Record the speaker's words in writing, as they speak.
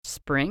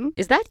Spring?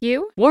 Is that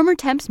you? Warmer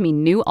temps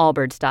mean new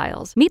Allbirds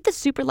styles. Meet the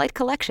Superlight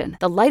Collection,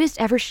 the lightest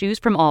ever shoes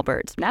from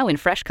Allbirds, now in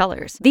fresh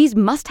colors. These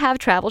must-have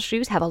travel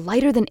shoes have a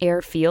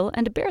lighter-than-air feel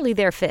and a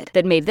barely-there fit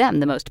that made them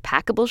the most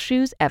packable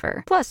shoes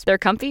ever. Plus, they're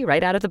comfy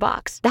right out of the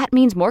box. That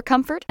means more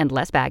comfort and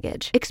less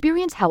baggage.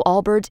 Experience how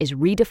Allbirds is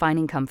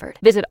redefining comfort.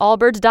 Visit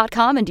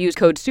allbirds.com and use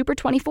code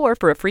SUPER24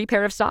 for a free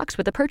pair of socks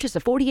with a purchase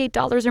of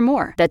 $48 or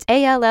more. That's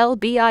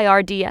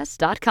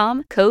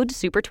ALLBIRDS.com, code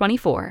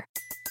SUPER24.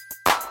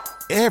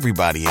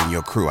 Everybody in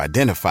your crew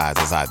identifies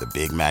as either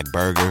Big Mac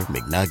Burger,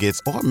 McNuggets,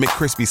 or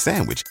McCrispy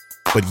Sandwich.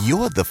 But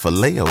you're the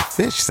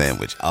Filet-O-Fish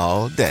Sandwich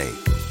all day.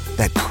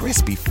 That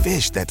crispy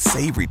fish, that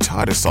savory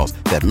tartar sauce,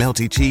 that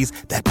melty cheese,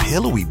 that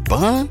pillowy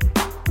bun.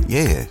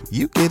 Yeah,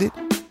 you get it.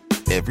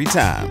 Every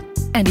time.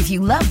 And if you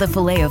love the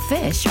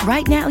Filet-O-Fish,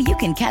 right now you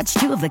can catch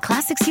two of the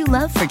classics you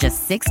love for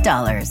just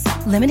 $6.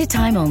 Limited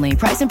time only.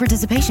 Price and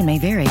participation may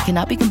vary.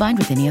 Cannot be combined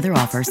with any other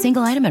offer.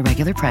 Single item at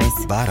regular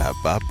price.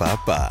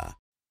 Ba-da-ba-ba-ba.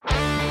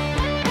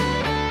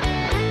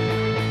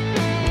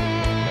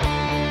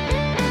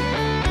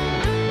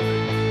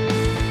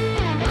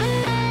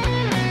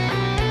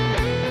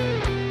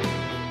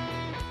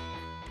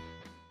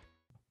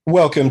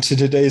 Welcome to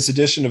today's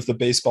edition of the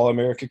Baseball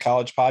America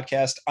College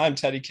Podcast. I'm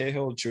Teddy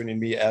Cahill. Joining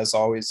me, as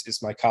always,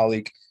 is my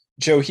colleague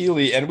Joe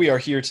Healy, and we are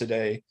here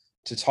today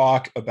to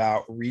talk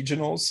about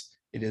regionals.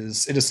 It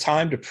is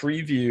time to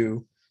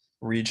preview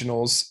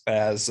regionals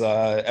as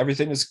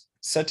everything is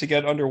set to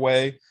get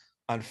underway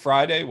on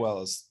Friday.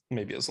 Well, as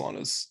long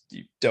as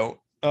you don't,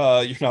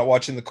 you're not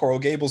watching the Coral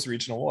Gables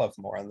regional. We'll have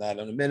more on that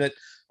in a minute.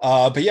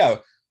 But yeah,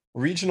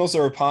 regionals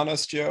are upon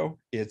us, Joe.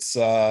 It's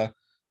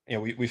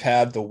we've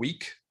had the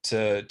week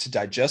to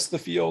digest the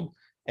field,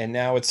 and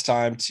now it's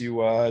time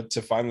to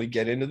finally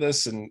get into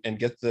this and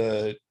get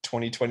the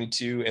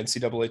 2022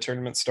 NCAA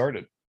tournament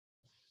started.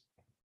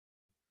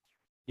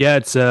 Yeah,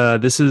 it's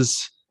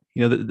this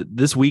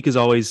week is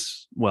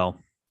always, well,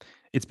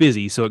 it's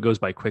busy, so it goes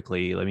by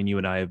quickly. I mean, you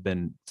and I have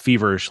been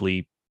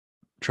feverishly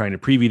trying to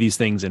preview these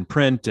things in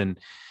print,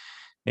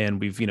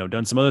 and we've,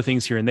 done some other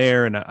things here and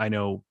there. And I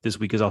know this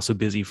week is also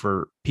busy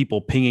for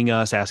people pinging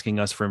us, asking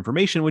us for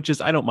information, which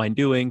is, I don't mind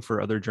doing for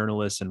other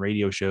journalists and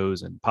radio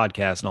shows and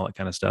podcasts and all that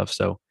kind of stuff.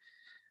 So,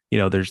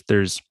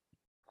 there's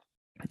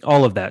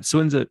all of that. So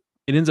it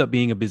ends up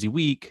being a busy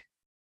week.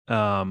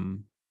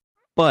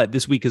 But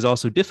this week is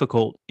also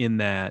difficult in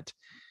that,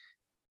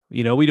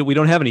 we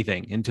don't have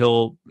anything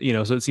until,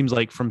 so it seems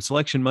like from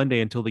Selection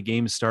Monday until the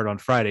games start on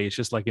Friday, it's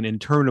just like an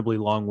interminably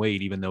long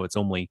wait, even though it's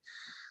only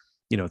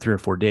 3 or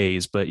 4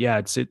 days. But yeah,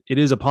 it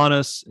is upon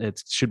us.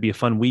 It should be a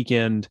fun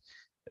weekend.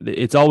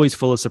 It's always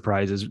full of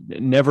surprises.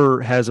 Never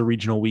has a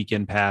regional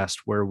weekend passed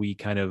where we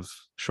kind of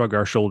shrug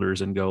our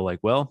shoulders and go like,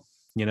 well,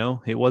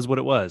 it was what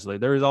it was. Like,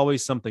 there is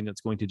always something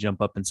that's going to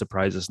jump up and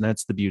surprise us, and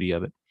that's the beauty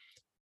of it.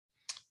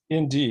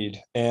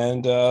 Indeed.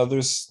 And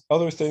there's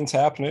other things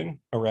happening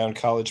around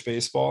college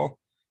baseball.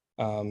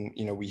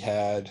 We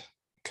had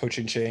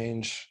coaching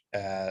change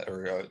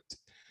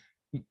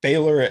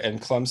Baylor and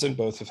Clemson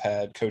both have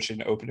had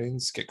coaching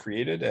openings get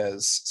created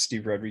as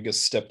Steve Rodriguez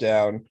stepped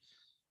down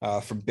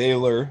from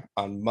Baylor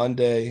on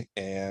Monday,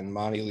 and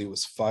Monty Lee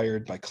was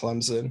fired by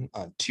Clemson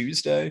on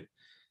Tuesday.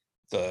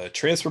 The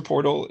transfer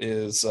portal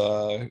is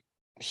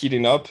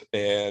heating up,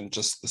 and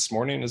just this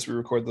morning, as we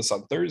record this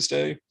on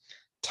Thursday,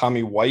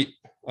 Tommy White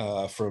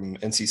from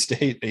NC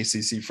State,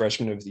 ACC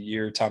Freshman of the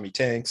Year, Tommy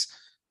Tanks,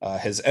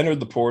 has entered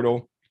the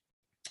portal.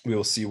 We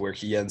will see where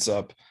he ends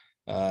up.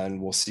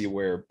 And we'll see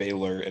where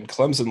Baylor and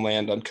Clemson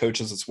land on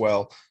coaches as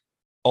well.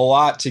 A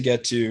lot to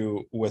get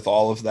to with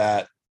all of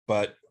that.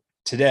 But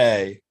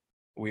today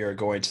we are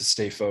going to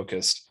stay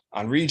focused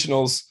on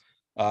regionals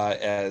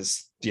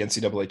as the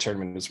NCAA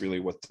tournament is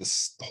really what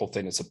the whole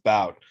thing is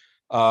about.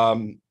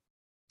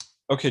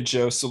 Okay,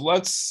 Joe. So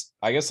let's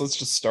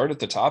just start at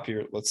the top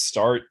here. Let's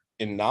start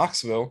in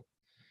Knoxville,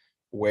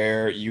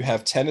 where you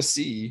have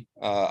Tennessee,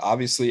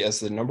 obviously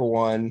as the number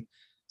one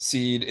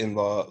seed in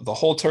the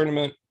whole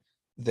tournament.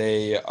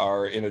 They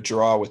are in a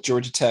draw with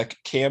Georgia Tech,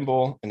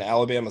 Campbell, and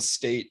Alabama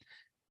State.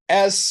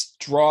 As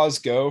draws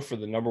go for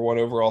the number one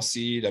overall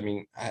seed, I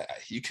mean,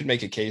 you could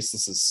make a case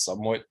this is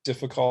somewhat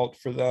difficult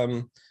for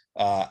them.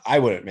 I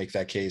wouldn't make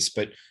that case,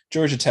 but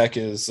Georgia Tech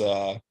is,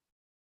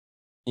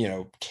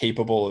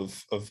 capable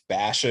of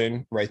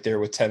bashing right there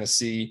with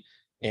Tennessee,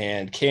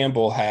 and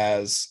Campbell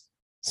has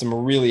some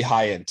really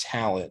high-end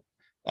talent,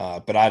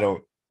 but I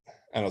don't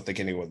think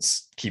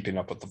anyone's keeping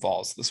up with the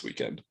Vols this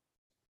weekend.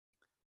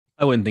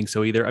 I wouldn't think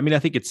so either. I mean, I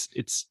think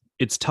it's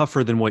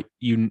tougher than what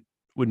you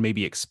would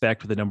maybe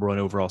expect with the number one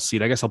overall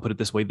seed. I guess I'll put it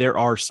this way. There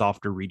are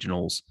softer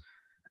regionals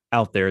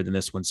out there than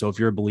this one. So if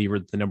you're a believer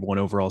that the number one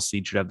overall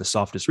seed should have the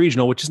softest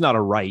regional, which is not a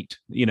right,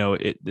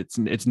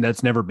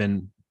 that's never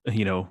been,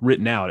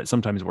 written out. It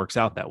sometimes works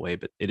out that way,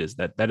 but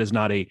that is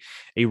not a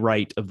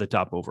right of the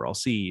top overall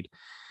seed.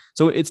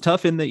 So it's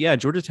tough in that, yeah,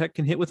 Georgia Tech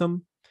can hit with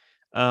them.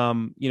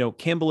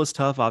 Campbell is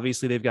tough.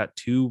 Obviously they've got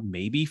 2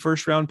 maybe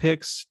first round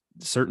picks,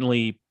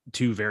 certainly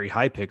 2 very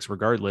high picks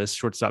regardless,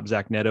 shortstop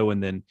Zach Neto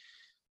and then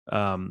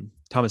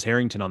Thomas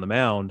Harrington on the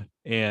mound.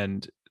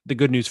 And the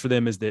good news for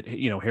them is that,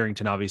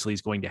 Harrington obviously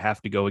is going to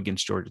have to go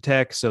against Georgia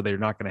Tech. So they're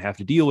not going to have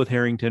to deal with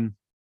Harrington,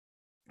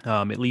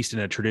 at least in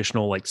a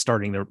traditional, like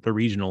starting the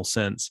regional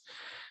sense.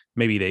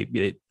 Maybe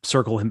they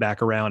circle him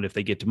back around if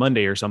they get to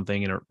Monday or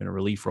something in a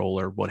relief role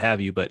or what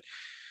have you. But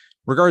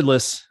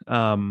regardless,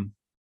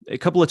 a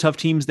couple of tough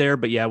teams there,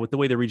 but yeah, with the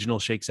way the regional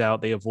shakes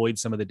out, they avoid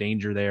some of the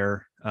danger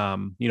there.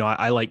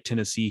 I like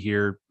Tennessee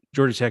here.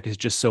 Georgia Tech is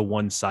just so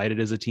one-sided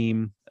as a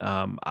team.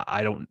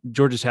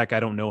 Georgia Tech, I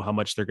don't know how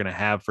much they're going to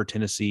have for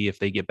Tennessee if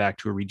they get back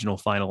to a regional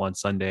final on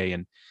Sunday.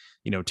 And,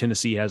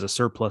 Tennessee has a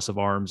surplus of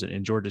arms,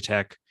 and Georgia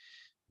Tech,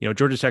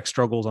 Georgia Tech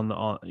struggles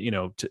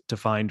to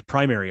find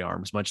primary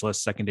arms, much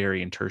less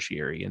secondary and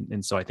tertiary.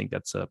 And so I think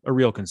that's a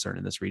real concern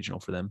in this regional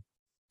for them.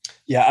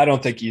 Yeah, I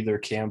don't think either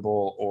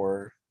Campbell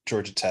or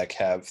Georgia Tech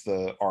have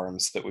the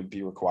arms that would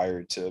be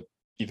required to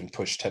even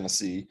push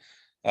Tennessee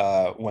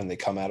when they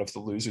come out of the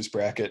losers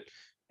bracket.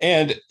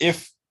 And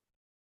if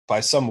by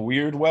some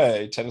weird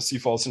way Tennessee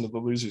falls into the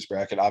losers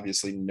bracket,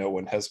 obviously no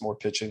one has more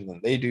pitching than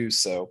they do.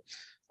 So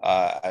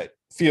I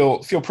feel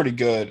pretty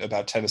good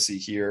about Tennessee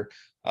here.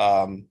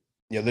 The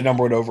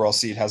number one overall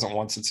seed hasn't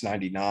won since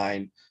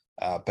 '99.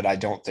 But I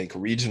don't think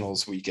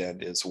regionals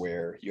weekend is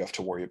where you have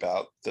to worry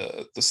about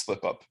the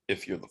slip up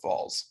if you're the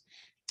Vols.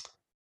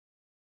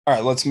 All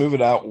right, let's move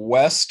it out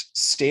west.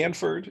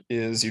 Stanford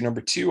is your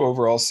number 2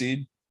 overall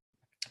seed.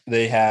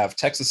 They have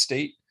Texas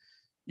State,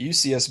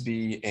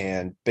 UCSB,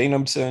 and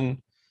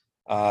Binghamton.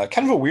 Kind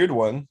of a weird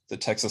one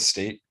that Texas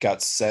State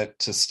got sent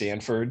to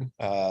Stanford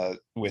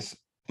with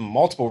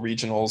multiple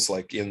regionals,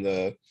 like in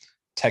the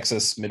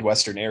Texas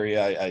Midwestern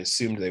area. I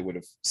assumed they would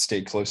have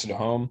stayed closer to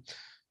home.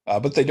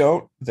 But they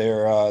don't.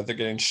 They're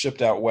getting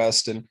shipped out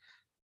west. And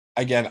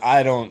again,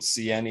 I don't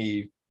see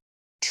any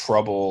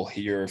trouble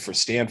here for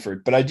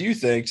Stanford, but I do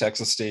think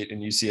Texas State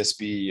and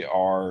UCSB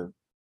are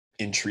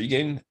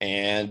intriguing,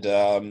 and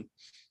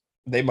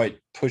they might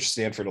push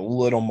Stanford a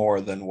little more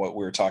than what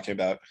we were talking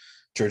about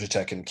Georgia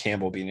Tech and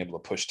Campbell being able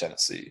to push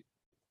Tennessee.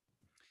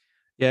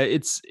 Yeah,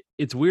 it's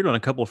weird on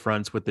a couple of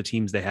fronts with the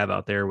teams they have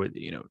out there. With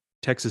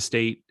Texas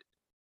State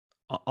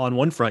on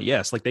one front,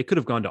 yes, like they could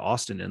have gone to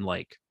Austin and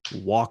like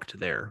walked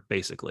there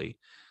basically.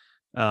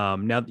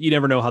 Now you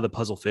never know how the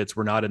puzzle fits.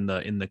 We're not in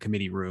the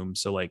committee room,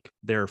 so like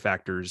there are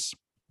factors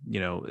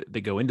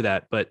that go into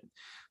that. But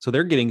so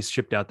they're getting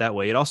shipped out that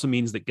way. It also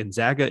means that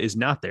Gonzaga is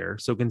not there,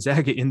 so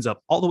Gonzaga ends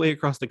up all the way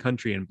across the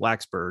country in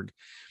Blacksburg.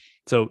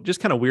 So just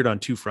kind of weird on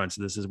two fronts.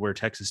 This is where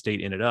Texas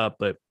State ended up,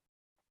 but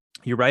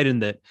you're right in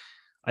that.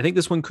 I think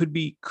this one could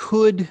be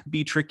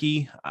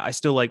tricky. I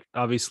still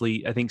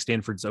obviously, I think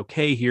Stanford's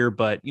okay here,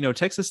 but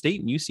Texas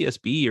State and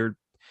UCSB are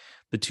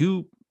the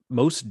two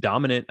most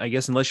dominant, I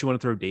guess, unless you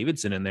want to throw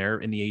Davidson in there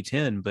in the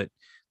A10, but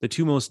the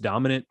two most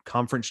dominant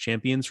conference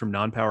champions from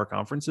non-power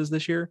conferences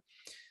this year.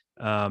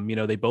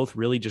 They both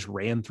really just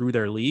ran through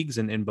their leagues,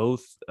 and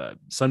both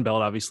Sun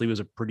Belt obviously was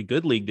a pretty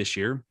good league this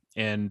year.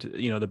 And,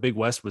 the Big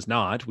West was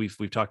not. We've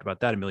talked about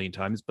that a million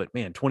times, but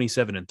man,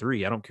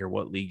 27-3, I don't care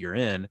what league you're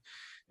in.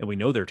 And we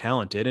know they're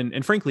talented.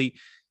 And frankly,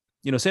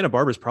 Santa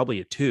Barbara is probably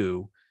a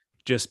 2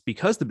 just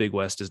because the Big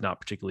West is not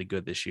particularly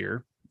good this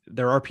year.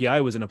 Their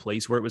RPI was in a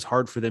place where it was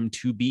hard for them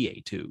to be a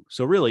 2.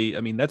 So really,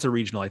 I mean, that's a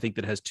regional, I think,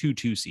 that has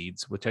 2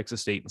 seeds with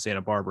Texas State and Santa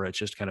Barbara. It's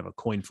just kind of a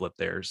coin flip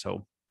there.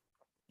 So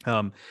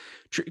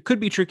it could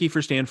be tricky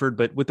for Stanford,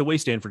 but with the way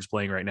Stanford's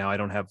playing right now, I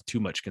don't have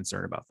too much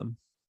concern about them.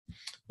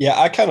 Yeah,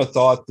 I kind of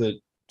thought that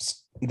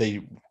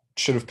they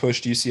should have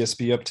pushed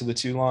UCSB up to the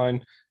 2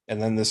 line.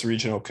 And then this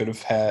regional could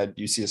have had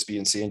UCSB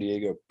and San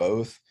Diego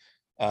both.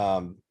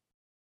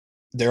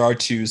 There are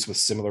 2s with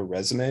similar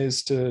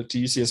resumes to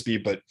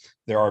UCSB, but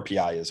their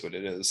RPI is what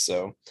it is.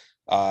 So,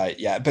 but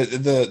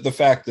the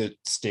fact that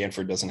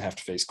Stanford doesn't have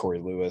to face Corey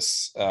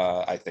Lewis,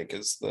 I think,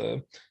 is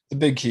the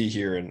big key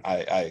here, and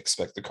I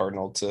expect the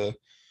Cardinal to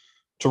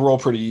roll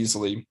pretty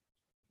easily.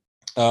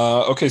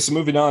 Okay, so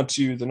moving on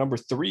to the number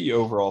 3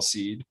 overall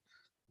seed.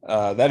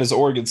 That is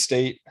Oregon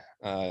State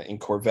in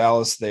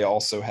Corvallis. They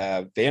also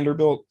have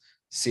Vanderbilt,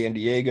 San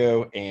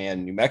Diego,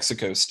 and New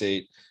Mexico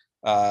State.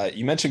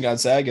 You mentioned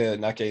Gonzaga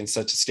not getting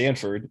sent to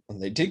Stanford,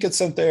 and they did get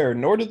sent there,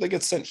 nor did they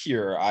get sent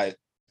here. I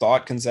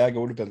thought Gonzaga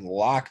would have been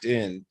locked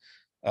in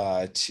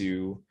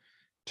to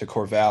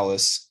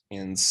Corvallis.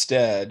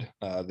 Instead,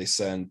 they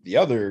send the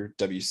other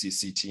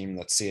WCC team,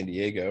 that's San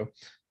Diego,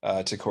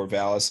 to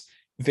Corvallis.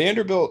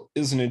 Vanderbilt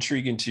is an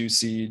intriguing 2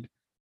 seed.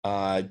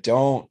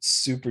 Don't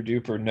super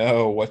duper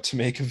know what to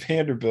make of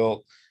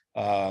Vanderbilt.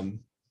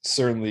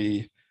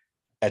 Certainly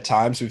at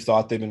times we've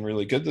thought they've been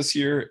really good this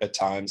year. At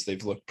times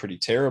they've looked pretty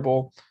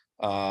terrible.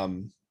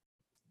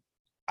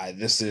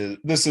 This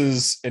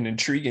is an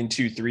intriguing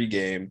 2-3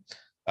 game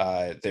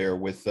there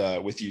with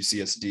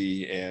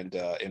UCSD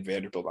and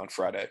Vanderbilt on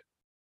Friday.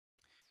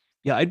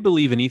 Yeah, I'd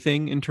believe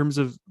anything in terms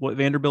of what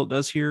Vanderbilt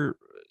does here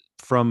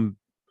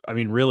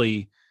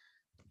really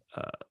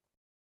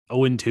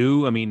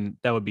 0-2. I mean,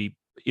 that would be,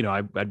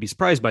 I'd be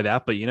surprised by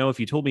that. But, if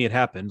you told me it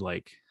happened,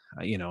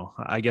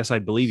 I guess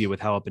I'd believe you with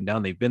how up and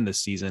down they've been this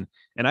season.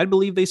 And I'd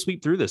believe they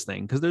sweep through this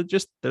thing because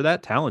they're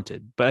that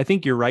talented. But I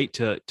think you're right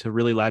to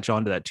really latch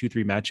on to that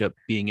 2-3 matchup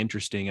being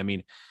interesting. I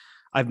mean,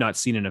 I've not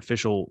seen an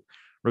official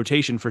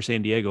rotation for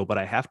San Diego, but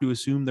I have to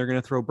assume they're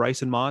going to throw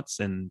Bryson Motts,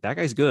 and that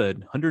guy's good.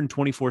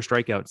 124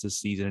 strikeouts this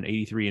season and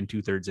 83 and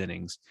 2/3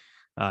 innings.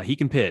 He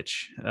can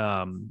pitch,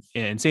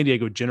 and San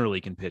Diego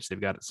generally can pitch. They've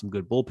got some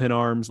good bullpen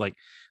arms. Like,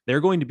 they're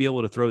going to be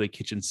able to throw the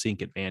kitchen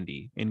sink at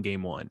Vandy in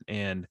game one.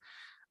 And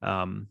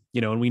and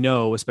we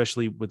know,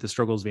 especially with the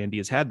struggles Vandy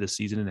has had this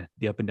season and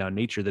the up and down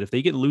nature, that if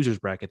they get losers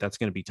bracket, that's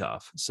going to be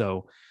tough.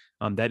 So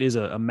that is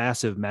a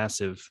massive,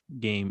 massive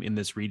game in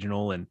this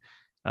regional, and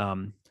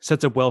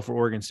sets up well for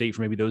Oregon State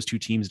for maybe those two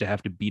teams to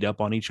have to beat up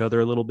on each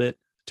other a little bit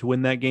to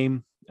win that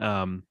game.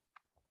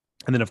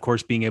 And then, of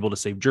course, being able to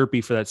save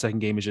Jerpy for that second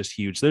game is just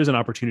huge. So there's an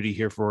opportunity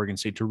here for Oregon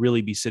State to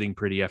really be sitting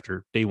pretty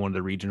after day one of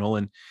the regional.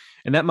 And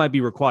that might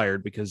be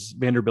required because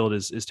Vanderbilt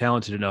is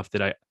talented enough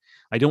that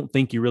I don't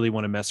think you really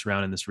want to mess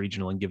around in this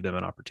regional and give them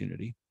an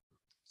opportunity.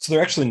 So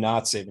they're actually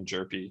not saving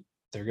Jerpy.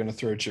 They're going to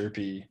throw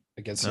Jerpy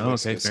against New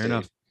Mexico State. Fair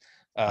enough.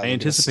 I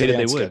anticipated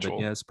they would, but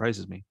yeah, it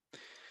surprises me.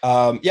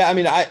 I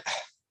mean,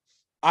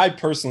 I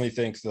personally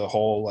think the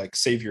whole like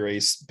save your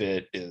ace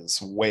bit is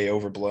way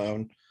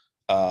overblown.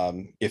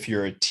 If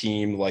you're a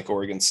team like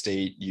Oregon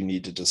State, you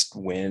need to just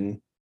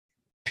win,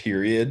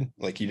 period.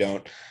 Like,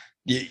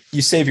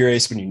 you save your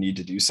ace when you need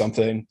to do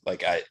something.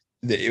 Like,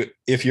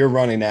 if you're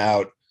running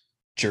out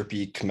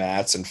Jerpy,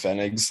 Kmatz, and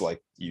Pfennigs,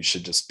 like, you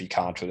should just be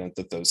confident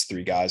that those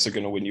three guys are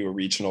going to win you a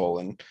regional,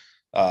 and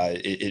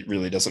it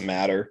really doesn't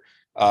matter.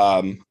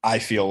 I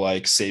feel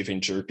like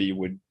saving Jerpy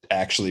would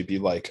actually be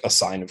like a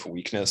sign of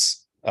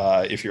weakness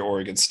if you're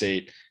Oregon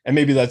State, and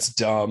maybe that's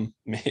dumb.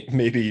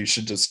 Maybe you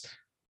should just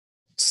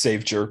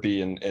save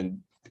Jerpy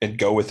and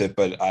go with it.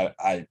 But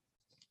I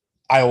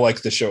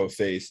like the show of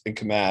faith in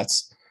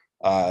Kmatz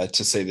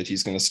to say that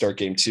he's going to start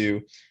game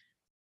two.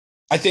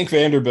 I think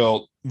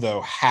Vanderbilt,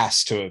 though,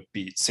 has to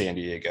beat San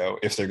Diego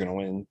if they're going to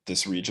win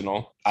this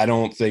regional. I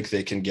don't think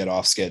they can get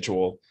off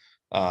schedule.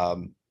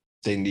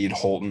 They need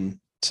Holton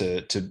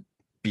to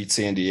beat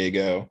San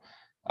Diego.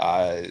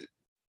 They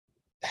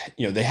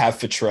have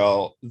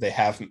Futrell, they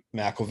have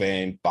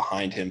McIlvain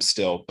behind him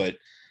still, but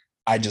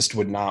I just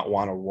would not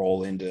want to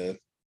roll into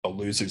a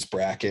loser's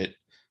bracket.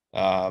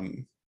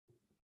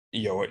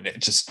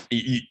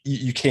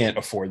 You can't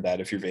afford that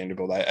if you're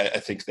Vanderbilt. I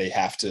think they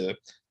have to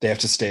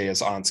stay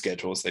as on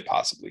schedule as they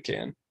possibly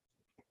can.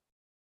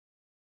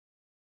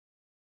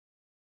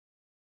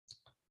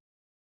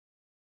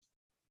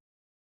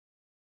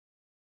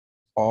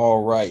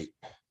 All right.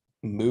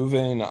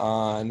 Moving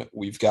on,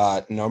 we've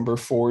got number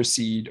 4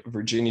 seed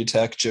Virginia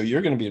Tech. Joe,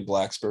 you're going to be in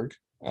Blacksburg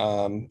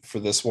for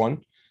this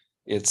one.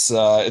 It's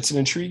an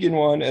intriguing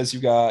one, as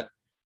you got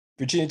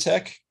Virginia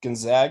Tech,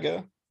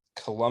 Gonzaga,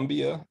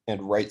 Columbia,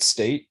 and Wright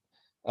State.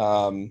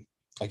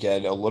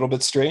 Again, a little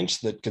bit strange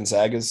that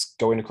Gonzaga's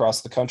going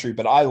across the country,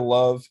 but I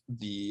love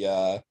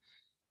the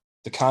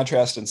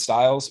contrast in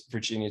styles.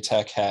 Virginia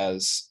Tech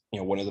has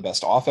one of the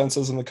best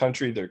offenses in the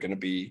country. They're going to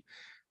be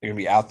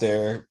out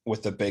there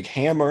with a big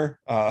hammer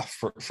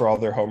for all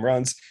their home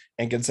runs,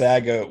 and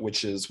Gonzaga,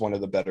 which is one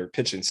of the better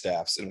pitching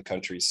staffs in the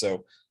country.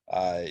 So,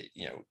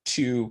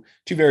 two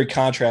very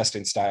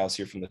contrasting styles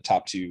here from the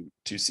top two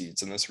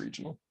seeds in this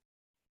regional.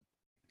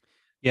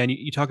 Yeah, and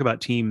you talk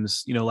about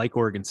teams, like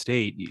Oregon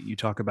State. You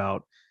talk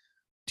about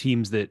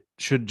teams that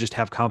should just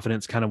have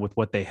confidence, kind of with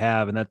what they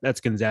have, and that's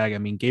Gonzaga. I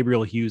mean,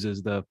 Gabriel Hughes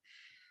is the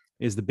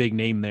big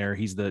name there.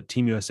 He's the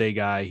Team USA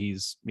guy.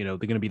 He's, they're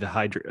going to be the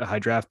high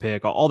draft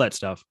pick, all that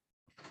stuff.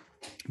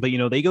 But,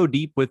 they go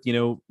deep with,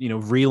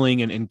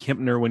 Vreeling and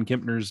Kempner when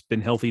Kempner's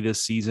been healthy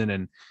this season,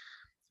 and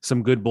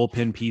some good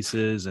bullpen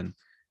pieces, and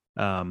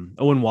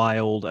Owen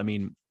Wild.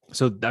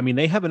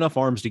 They have enough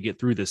arms to get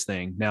through this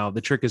thing. Now,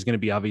 the trick is going to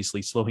be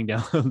obviously slowing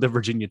down the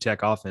Virginia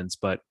Tech offense,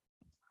 but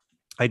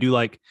I do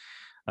like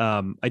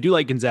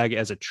Gonzaga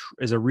as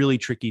a really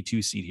tricky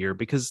 2 seed here,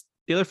 because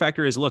the other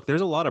factor is, look,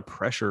 there's a lot of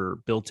pressure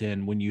built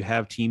in when you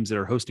have teams that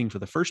are hosting for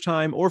the first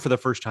time or for the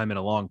first time in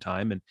a long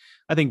time. And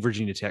I think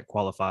Virginia Tech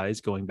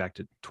qualifies going back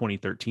to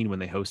 2013 when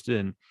they hosted,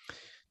 and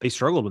they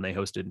struggled when they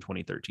hosted in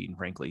 2013,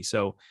 frankly.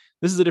 So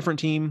this is a different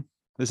team.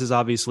 This is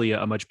obviously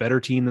a much better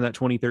team than that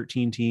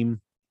 2013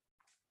 team,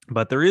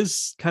 but there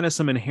is kind of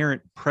some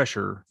inherent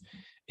pressure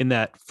in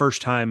that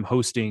first time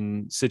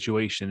hosting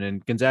situation.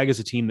 And Gonzaga is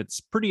a team that's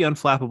pretty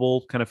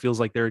unflappable, kind of feels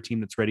like they're a team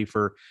that's ready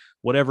for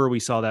whatever. We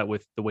saw that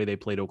with the way they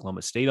played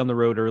Oklahoma State on the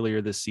road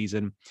earlier this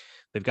season.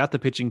 They've got the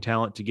pitching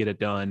talent to get it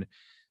done.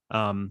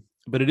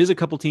 But it is a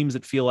couple teams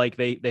that feel like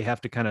they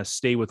have to kind of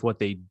stay with what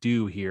they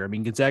do here. I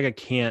mean, Gonzaga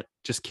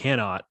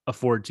cannot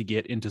afford to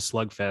get into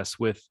slugfest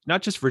with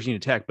not just Virginia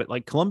Tech, but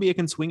like Columbia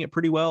can swing it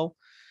pretty well.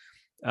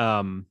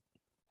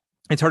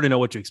 It's hard to know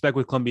what to expect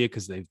with Columbia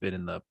because they've been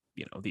in the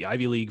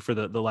Ivy League for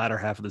the latter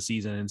half of the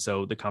season. And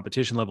so the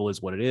competition level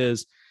is what it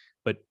is.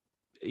 But,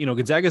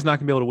 Gonzaga is not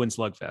going to be able to win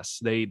slugfests.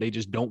 They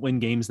just don't win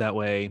games that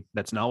way.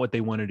 That's not what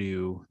they want to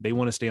do. They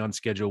want to stay on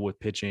schedule with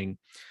pitching.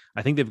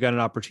 I think they've got an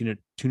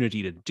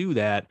opportunity to do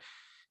that.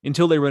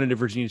 until they run into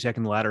Virginia Tech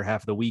in the latter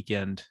half of the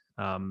weekend.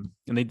 And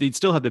they'd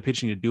still have the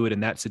pitching to do it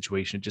in that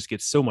situation. It just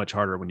gets so much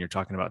harder when you're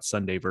talking about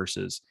Sunday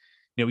versus,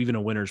 even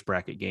a winner's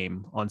bracket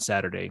game on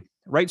Saturday.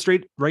 Wright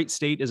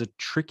State is a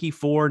tricky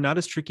 4, not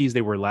as tricky as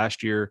they were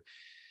last year.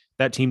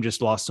 That team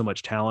just lost so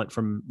much talent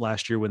from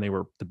last year when they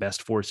were the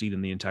best 4 seed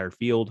in the entire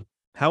field.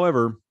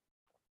 However,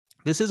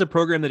 this is a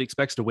program that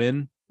expects to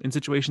win in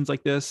situations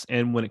like this.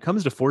 And when it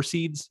comes to 4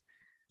 seeds,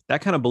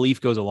 that kind of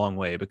belief goes a long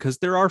way, because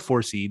there are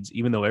 4 seeds,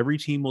 even though every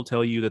team will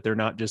tell you that they're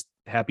not just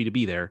happy to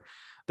be there.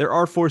 There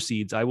are 4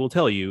 seeds, I will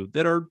tell you,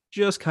 that are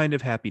just kind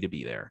of happy to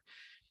be there.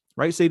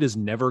 Wright State is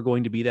never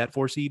going to be that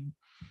 4 seed.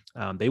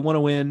 They want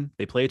to win.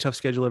 They play a tough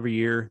schedule every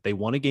year. They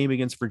won a game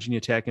against Virginia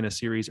Tech in a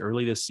series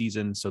early this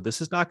season. So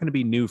this is not going to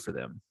be new for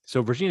them.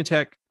 So Virginia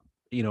Tech,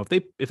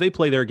 if they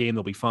play their game,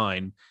 they'll be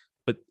fine.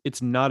 But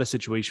it's not a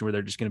situation where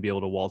they're just going to be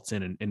able to waltz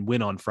in and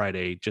win on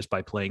Friday just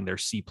by playing their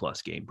C+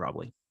 game,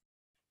 probably.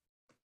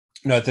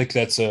 No, I think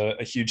that's a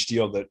huge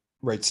deal that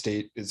Wright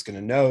State is going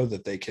to know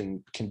that they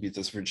can beat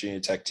this Virginia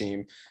Tech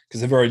team,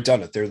 because they've already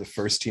done it. They're the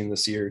first team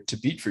this year to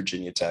beat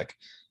Virginia Tech.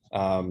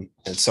 And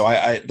so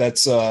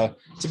that's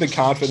it's a big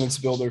confidence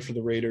builder for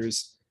the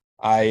Raiders.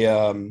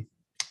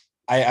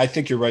 I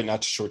think you're right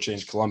not to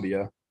shortchange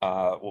Columbia.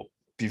 We'll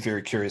be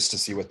very curious to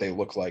see what they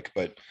look like,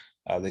 but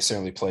they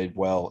certainly played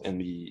well in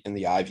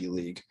the Ivy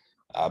League.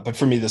 But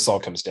for me, this all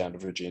comes down to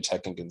Virginia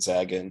Tech and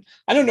Gonzaga. And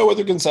I don't know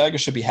whether Gonzaga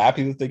should be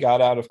happy that they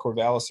got out of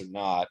Corvallis or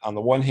not. On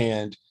the one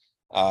hand,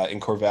 in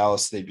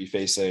Corvallis, they'd be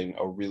facing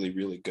a really,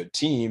 really good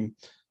team,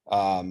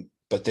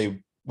 but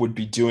they would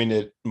be doing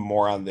it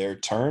more on their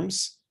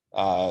terms.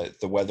 The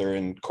weather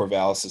in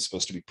Corvallis is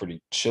supposed to be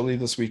pretty chilly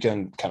this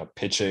weekend, kind of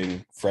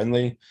pitching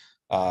friendly.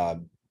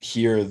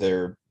 Here,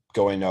 they're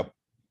going up,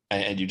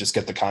 and you just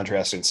get the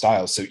contrast in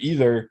styles. So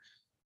either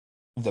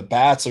the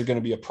bats are going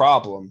to be a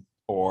problem,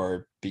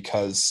 or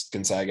because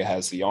Gonzaga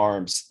has the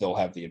arms, they'll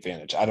have the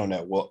advantage. I don't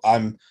know. Well,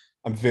 I'm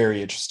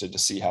very interested to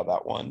see how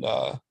that one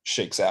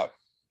shakes out.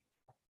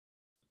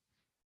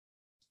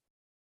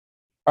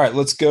 All right,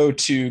 let's go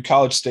to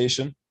College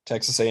Station.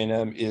 Texas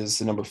A&M is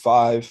the number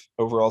 5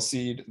 overall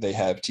seed. They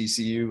have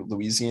TCU,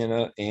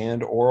 Louisiana,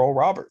 and Oral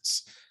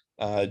Roberts.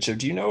 Joe,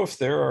 do you know if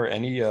there are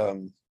any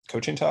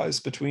coaching ties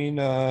between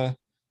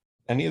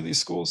any of these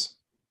schools?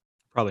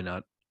 Probably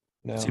not.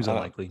 No, seems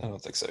unlikely. I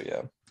don't think so.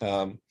 Yeah.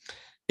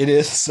 It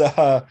is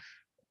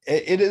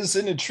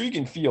an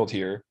intriguing field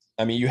here.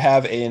 I mean, you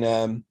have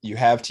A&M, you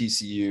have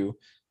TCU.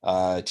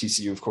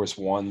 TCU, of course,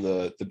 won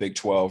the Big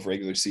 12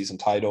 regular season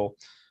title.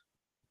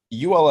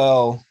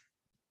 ULL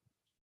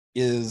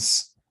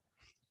is,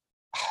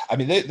 I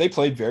mean, they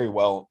played very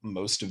well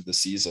most of the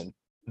season.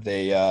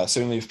 They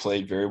certainly have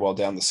played very well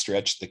down the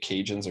stretch. The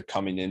Cajuns are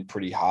coming in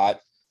pretty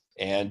hot.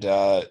 And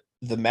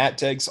the Matt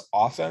Deggs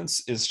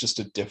offense is just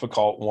a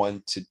difficult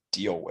one to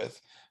deal with.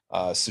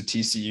 So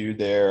TCU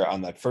there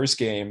on that first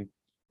game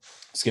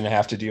is going to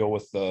have to deal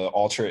with the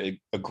ultra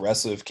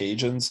aggressive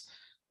Cajuns.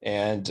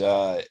 And,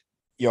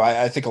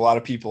 I think a lot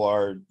of people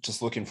are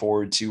just looking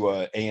forward to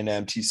a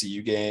A&M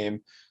TCU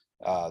game,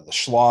 the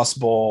Schloss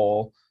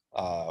Bowl,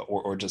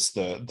 or just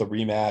the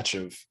rematch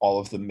of all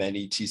of the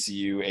many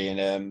TCU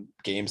A&M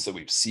games that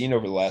we've seen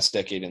over the last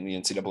decade in the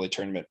NCAA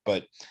tournament.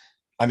 But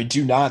I mean,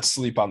 do not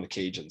sleep on the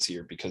Cajuns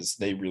here, because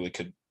they really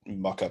could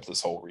muck up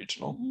this whole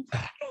regional.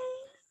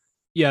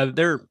 Yeah,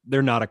 they're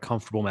not a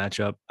comfortable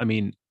matchup. I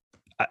mean,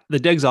 the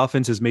Deggs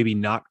offense is maybe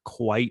not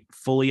quite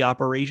fully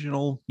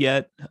operational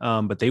yet,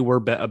 but they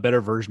were a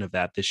better version of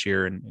that this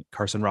year. And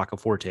Carson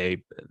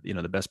Roccaforte,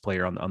 the best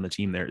player on the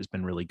team there, has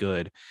been really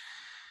good.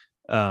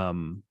 But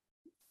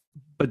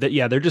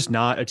they're just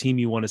not a team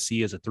you want to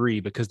see as a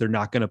 3, because they're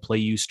not going to play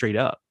you straight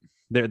up.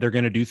 They're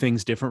going to do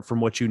things different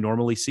from what you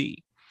normally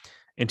see.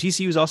 And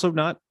TCU is also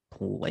not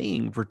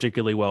playing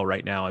particularly well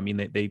right now. I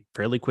mean, they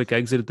fairly quick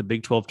exited the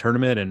Big 12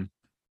 tournament and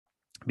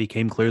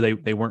became clear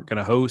they weren't going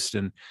to host.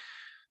 And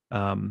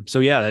so,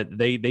 yeah,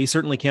 they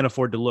certainly can't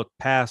afford to look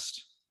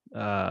past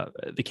the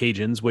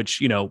Cajuns, which,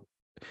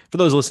 for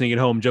those listening at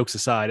home, jokes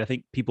aside, I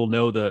think people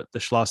know the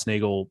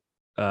Schlossnagel,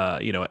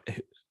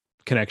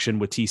 connection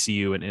with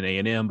TCU and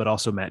A&M, but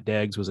also Matt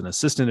Deggs was an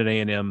assistant at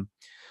A&M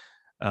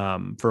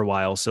for a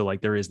while. So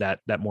like there is that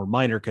more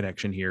minor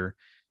connection here.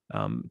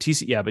 But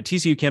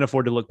TCU can't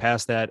afford to look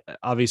past that.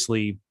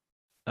 Obviously,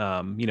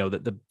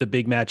 the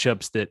big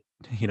matchups that,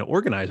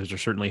 organizers are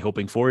certainly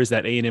hoping for is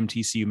that A&M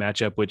TCU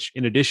matchup, which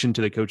in addition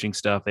to the coaching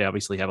stuff, they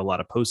obviously have a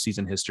lot of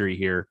postseason history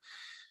here.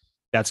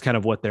 That's kind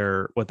of what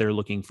they're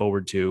looking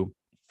forward to.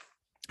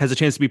 Has a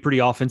chance to be pretty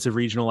offensive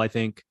regional, I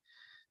think.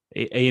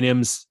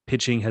 A&M's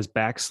pitching has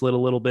backslid a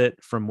little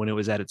bit from when it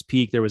was at its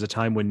peak. There was a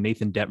time when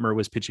Nathan Detmer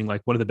was pitching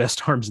like one of the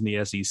best arms in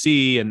the SEC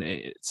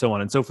and so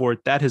on and so forth.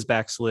 That has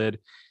backslid.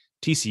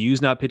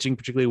 TCU's not pitching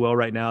particularly well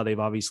right now. They've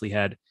obviously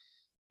had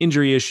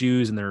injury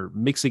issues and they're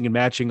mixing and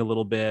matching a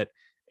little bit.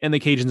 And the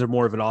Cajuns are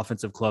more of an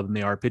offensive club than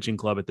they are a pitching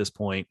club at this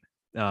point.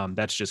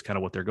 That's just kind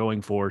of what they're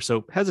going for.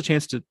 So has a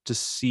chance to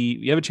see,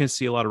 you have a chance to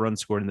see a lot of runs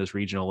scored in this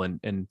regional,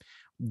 and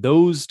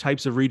those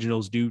types of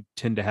regionals do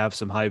tend to have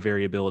some high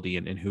variability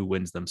in who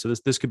wins them. So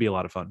this could be a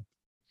lot of fun.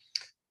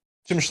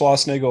 Jim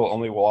Schlossnagle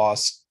only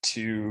lost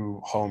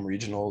 2 home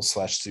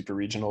regionals / super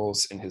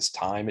regionals in his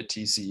time at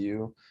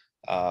TCU.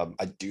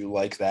 I do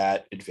like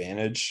that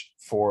advantage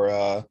for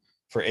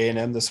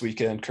A&M this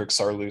weekend. Kirk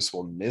Sarloos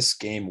will miss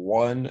game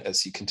 1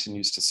 as he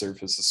continues to serve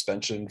his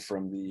suspension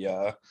from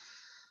the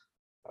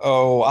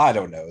I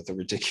don't know, the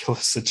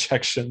ridiculous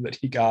ejection that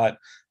he got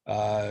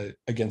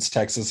against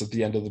Texas at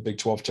the end of the Big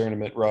 12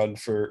 tournament run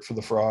for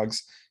the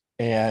Frogs.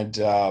 And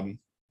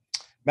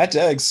Matt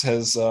Deggs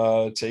has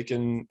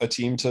taken a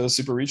team to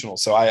super regional.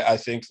 So I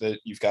think that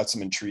you've got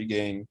some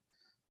intriguing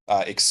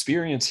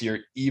experience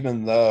here,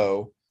 even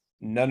though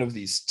none of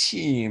these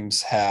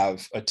teams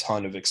have a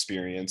ton of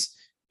experience.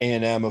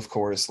 A&M, of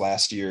course,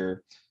 last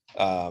year,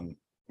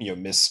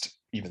 missed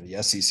even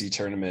the SEC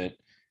tournament.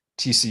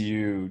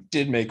 TCU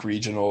did make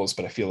regionals,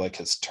 but I feel like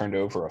has turned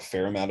over a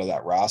fair amount of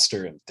that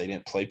roster, and they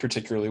didn't play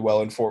particularly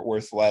well in Fort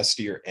Worth last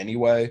year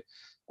anyway.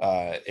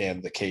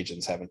 And the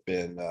Cajuns haven't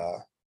been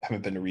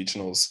to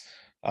regionals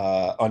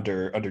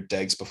under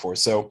Deggs before.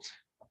 So,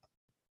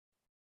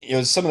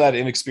 some of that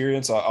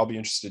inexperience I'll be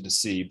interested to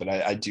see, but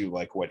I do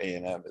like what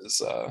A&M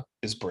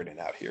is bringing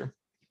out here.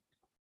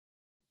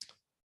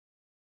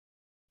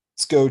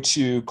 Let's go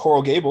to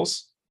Coral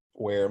Gables,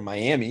 where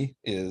Miami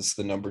is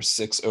the number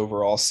 6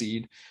 overall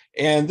seed.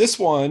 And this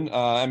one,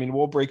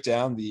 we'll break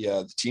down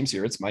the teams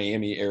here. It's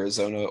Miami,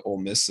 Arizona, Ole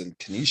Miss, and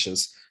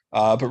Canisius.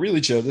 But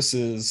really, Joe, this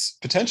is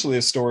potentially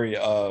a story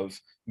of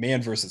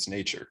man versus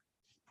nature.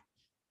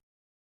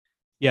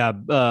 Yeah,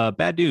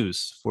 bad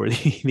news for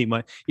the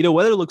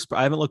weather looks.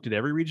 I haven't looked at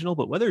every regional,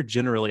 but weather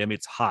generally,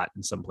 it's hot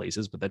in some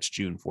places, but that's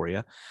June for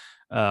you.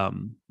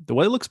 The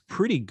weather looks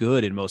pretty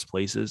good in most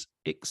places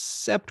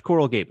except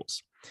Coral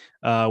Gables,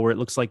 where it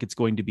looks like it's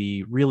going to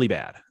be really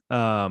bad.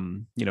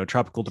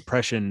 Tropical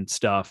depression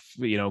stuff,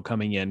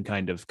 coming in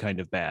kind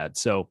of bad.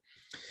 So,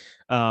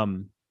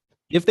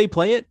 if they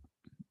play it,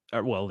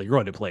 they're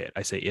going to play it.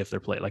 I say if they're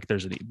playing, like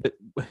there's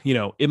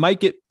it might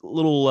get a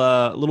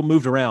little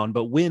moved around,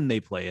 but when they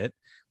play it,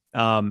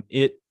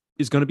 it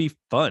is going to be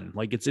fun.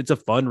 Like it's a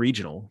fun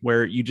regional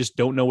where you just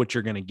don't know what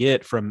you're going to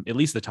get from at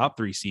least the top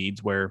 3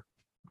 seeds. Where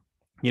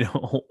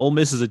Ole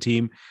Miss is a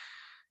team.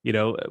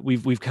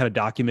 We've kind of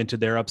documented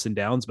their ups and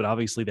downs, but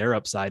obviously their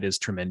upside is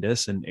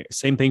tremendous. And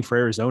same thing for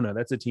Arizona.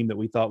 That's a team that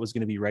we thought was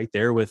going to be right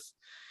there with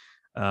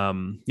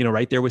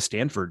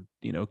Stanford,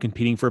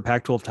 competing for a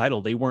Pac-12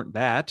 title. They weren't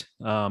that,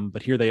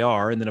 but here they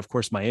are. And then of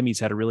course, Miami's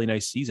had a really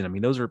nice season.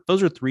 Those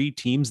are 3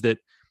 teams that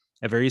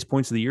at various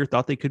points of the year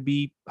thought they could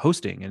be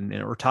hosting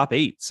or top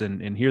 8s.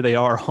 And here they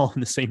are all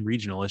in the same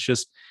regional. It's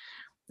just,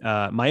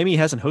 Miami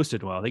hasn't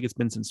hosted well. I think it's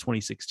been since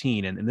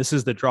 2016. And this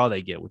is the draw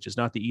they get, which is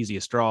not the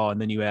easiest draw.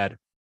 And then you add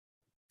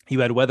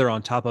weather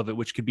on top of it,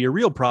 which could be a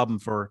real problem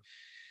for,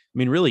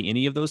 really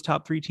any of those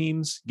top 3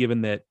 teams,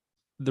 given that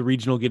the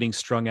regional getting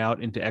strung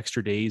out into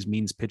extra days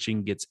means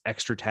pitching gets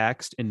extra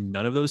taxed, and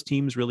none of those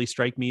teams really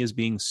strike me as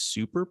being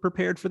super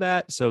prepared for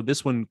that. So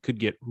this one could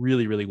get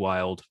really, really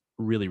wild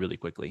really, really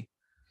quickly.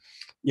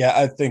 Yeah,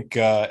 I think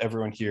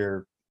everyone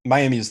here,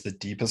 Miami is the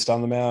deepest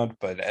on the mound,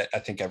 but I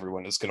think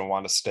everyone is going to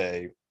want to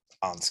stay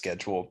on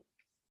schedule.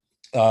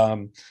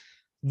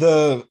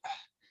 The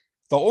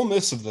Ole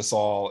Miss of this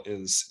all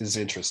is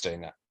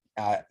interesting.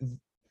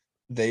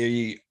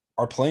 They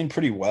are playing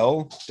pretty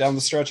well down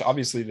the stretch.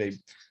 Obviously, they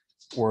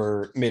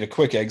made a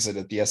quick exit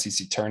at the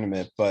SEC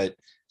tournament, but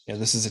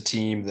this is a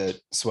team that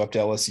swept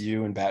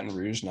LSU and Baton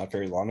Rouge not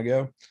very long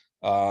ago.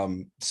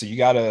 So you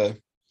gotta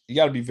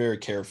be very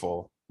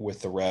careful with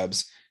the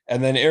Rebs.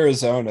 And then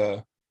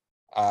Arizona,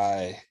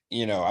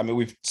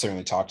 we've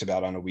certainly talked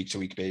about on a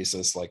week-to-week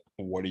basis, like,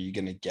 what are you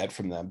going to get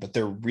from them? But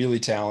they're really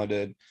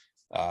talented.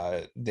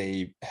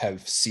 They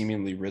have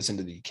seemingly risen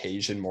to the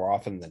occasion more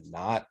often than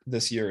not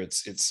this year.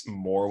 It's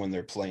more when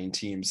they're playing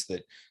teams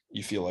that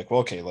you feel like,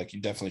 well, okay, like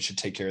you definitely should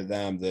take care of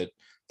them, that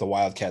the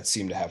Wildcats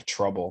seem to have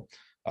trouble.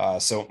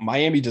 So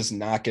Miami does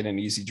not get an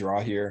easy draw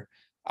here.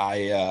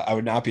 I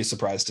would not be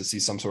surprised to see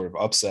some sort of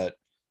upset,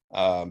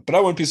 but I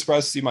wouldn't be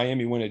surprised to see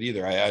Miami win it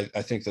either.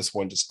 I think this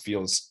one just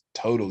feels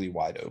totally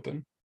wide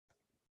open.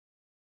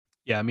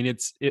 Yeah,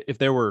 it's if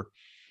there were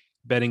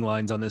betting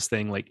lines on this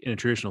thing, like in a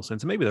traditional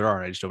sense, and maybe there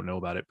are, I just don't know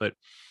about it, but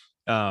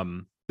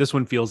this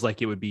one feels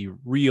like it would be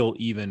real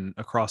even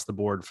across the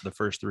board for the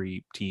first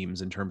 3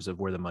 teams in terms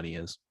of where the money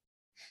is.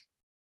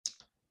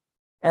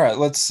 All right,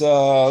 let's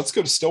go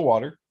to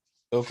Stillwater.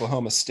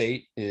 Oklahoma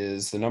State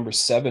is the number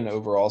 7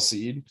 overall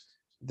seed.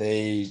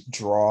 They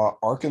draw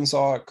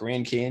Arkansas,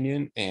 Grand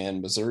Canyon,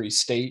 and Missouri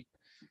State.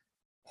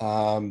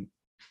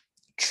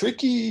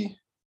 Tricky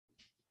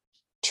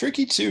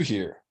 2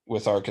 here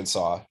with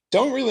Arkansas.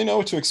 Don't really know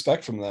what to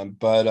expect from them,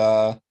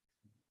 but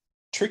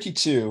tricky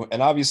 2.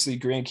 And obviously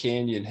Grand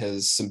Canyon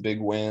has some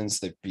big wins.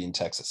 They've beaten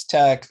Texas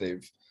Tech.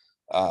 They've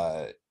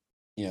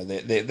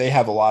they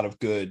have a lot of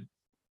good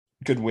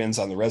wins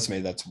on the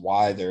resume. That's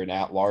why they're an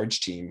at-large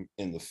team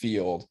in the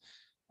field.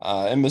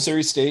 And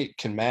Missouri State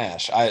can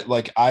mash.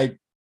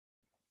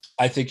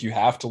 I think you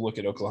have to look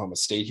at Oklahoma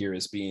State here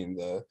as being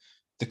the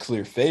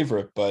clear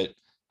favorite, but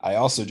I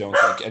also don't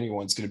think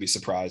anyone's going to be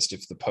surprised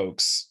if the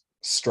Pokes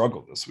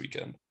struggle this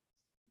weekend.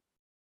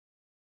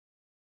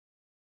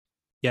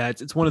 Yeah,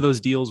 it's one of those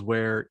deals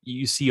where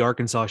you see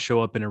Arkansas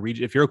show up in a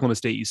region. If you're Oklahoma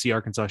State, you see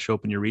Arkansas show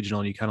up in your regional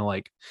and you kind of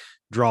like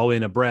draw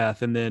in a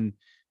breath. And then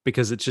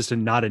because it's just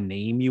not a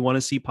name you want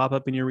to see pop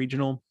up in your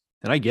regional.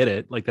 And I get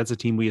it. Like that's a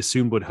team we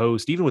assumed would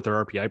host, even with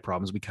their RPI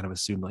problems. We kind of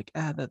assumed like,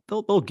 that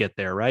they'll get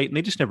there, right? And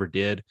they just never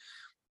did.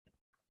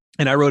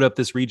 And I wrote up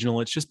this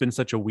regional. It's just been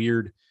such a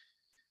weird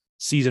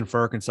season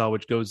for Arkansas,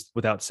 which goes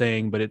without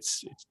saying. But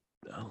it's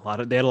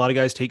they had a lot of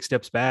guys take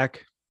steps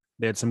back.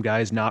 They had some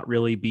guys not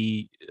really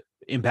be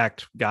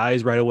impact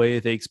guys right away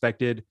that they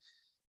expected.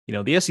 You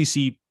know, the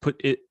SEC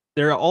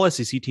their all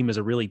SEC team is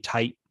a really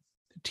tight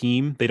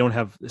team. They don't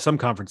have, some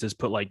conferences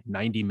put like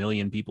 90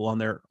 million people on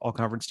their all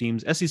conference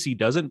teams. SEC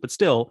doesn't, but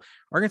still,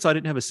 Arkansas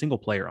didn't have a single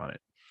player on it.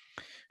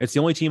 It's the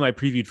only team I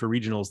previewed for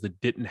regionals that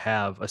didn't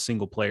have a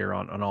single player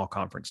on an all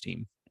conference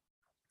team.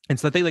 And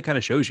so I think that kind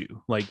of shows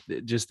you like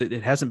just that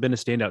it hasn't been a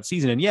standout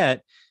season. And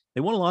yet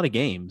they won a lot of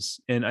games.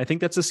 And I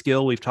think that's a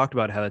skill. We've talked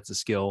about how that's a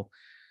skill.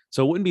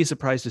 So it wouldn't be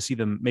surprised to see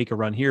them make a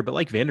run here. But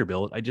like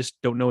Vanderbilt, I just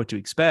don't know what to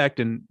expect.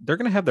 And they're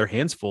going to have their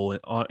hands full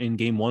in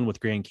game one with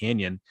Grand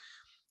Canyon,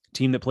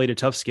 team that played a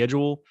tough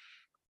schedule.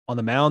 On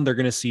the mound, they're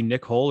going to see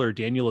Nick Hull or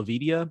Daniel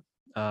Avidia.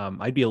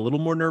 I'd be a little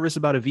more nervous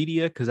about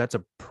Avidia because that's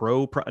a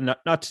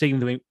not to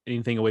take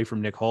anything away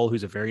from Nick Hull,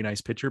 who's a very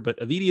nice pitcher, but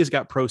Avidia's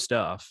got pro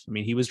stuff. I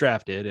mean, he was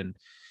drafted and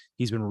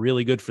he's been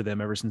really good for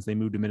them ever since they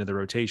moved him into the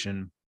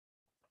rotation.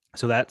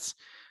 So that's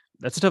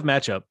a tough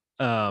matchup.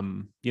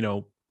 You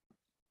know,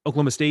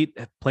 Oklahoma State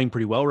playing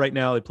pretty well right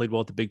now. They played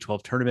well at the Big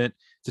 12 tournament.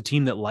 It's a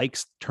team that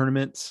likes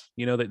tournaments,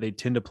 you know, that they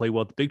tend to play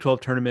well at the Big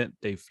 12 tournament.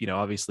 They've, you know,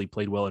 obviously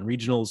played well in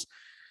regionals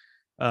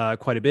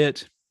quite a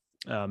bit.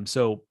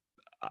 So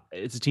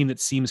it's a team that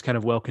seems kind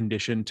of well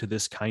conditioned to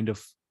this kind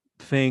of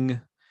thing.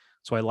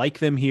 So I like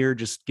them here,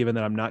 just given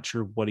that I'm not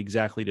sure what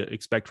exactly to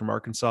expect from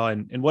Arkansas.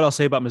 And what I'll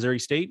say about Missouri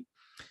State,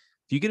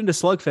 if you get into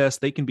slugfest,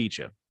 they can beat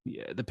you.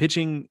 Yeah, the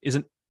pitching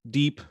isn't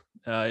deep.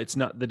 It's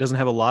not, that doesn't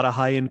have a lot of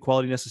high end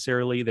quality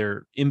necessarily.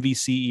 Their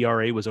MVC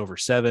ERA was over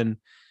 7,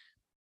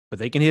 but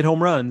they can hit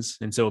home runs.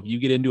 And so if you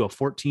get into a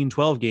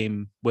 14-12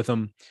 game with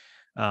them,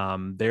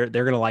 they're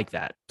going to like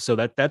that. So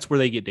that's where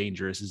they get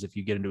dangerous, is if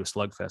you get into a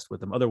slugfest with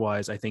them.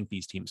 Otherwise, I think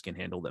these teams can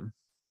handle them.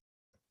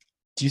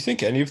 Do you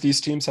think any of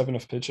these teams have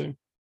enough pitching?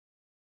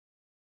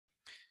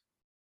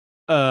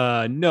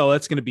 No,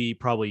 that's going to be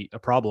probably a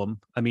problem.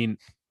 I mean,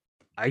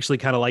 I actually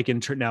kind of like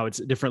now it's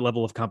a different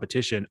level of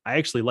competition. I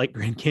actually like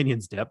Grand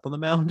Canyon's depth on the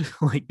mound.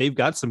 Like they've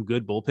got some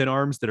good bullpen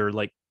arms that are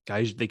like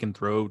guys they can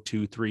throw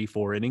 2, 3,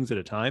 4 innings at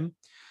a time.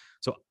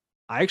 So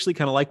I actually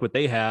kind of like what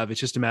they have. It's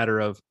just a matter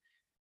of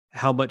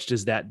how much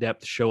does that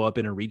depth show up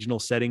in a regional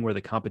setting where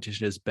the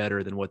competition is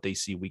better than what they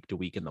see week to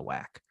week in the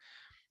WAC.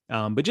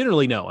 But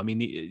generally, no. I mean,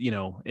 you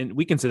know, and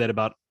we can say that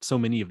about so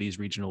many of these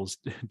regionals.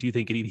 Do you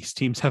think any of these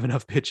teams have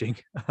enough pitching?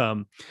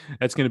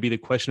 That's going to be the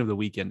question of the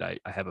weekend. I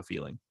have a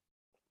feeling.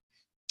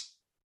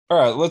 All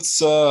right, let's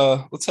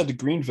head to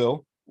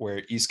Greenville,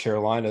 where East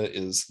Carolina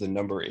is the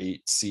number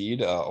 8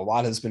 seed. A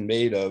lot has been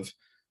made of,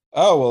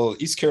 oh, well,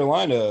 East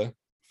Carolina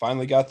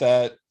finally got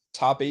that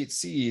top 8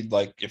 seed.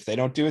 Like, if they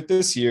don't do it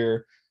this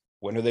year,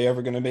 when are they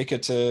ever going to make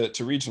it to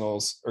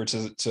regionals or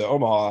to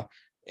Omaha?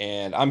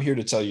 And I'm here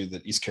to tell you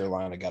that East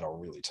Carolina got a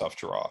really tough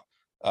draw.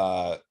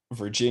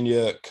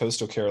 Virginia,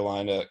 Coastal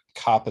Carolina,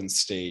 Coppin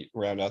State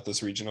round out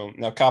this regional.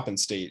 Now, Coppin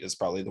State is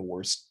probably the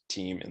worst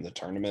team in the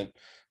tournament.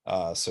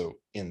 So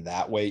in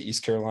that way,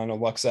 East Carolina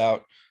lucks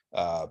out.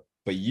 But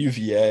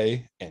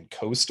UVA and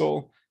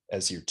Coastal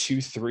as your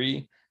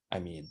 2-3, I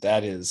mean,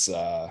 that is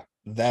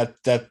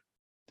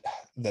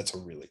that's a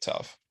really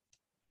tough.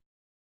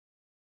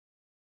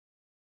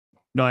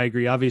 No, I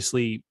agree.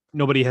 Obviously,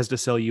 nobody has to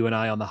sell you and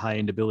I on the high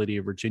end ability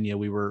of Virginia.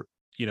 We were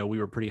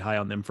pretty high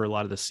on them for a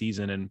lot of the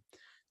season, and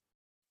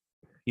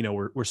you know,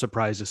 we're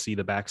surprised to see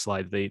the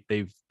backslide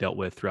they've dealt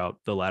with throughout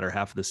the latter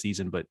half of the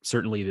season. But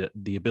certainly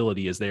the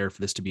ability is there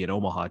for this to be an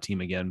Omaha team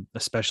again,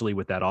 especially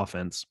with that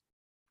offense.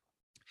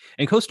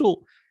 And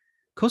Coastal's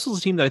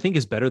a team that I think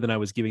is better than I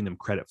was giving them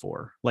credit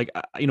for. Like,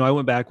 you know, I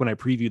went back when I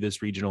previewed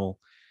this regional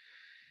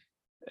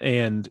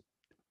and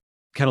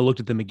kind of looked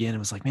at them again and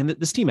was like, man,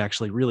 this team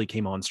actually really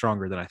came on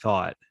stronger than I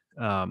thought.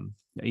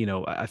 You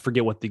know, I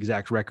forget what the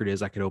exact record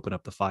is. I could open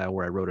up the file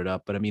where I wrote it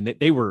up, but I mean,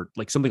 they were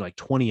like something like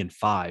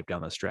 20-5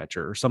 down the stretch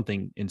or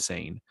something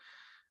insane.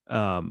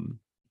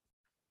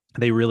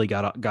 They really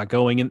got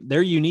going, and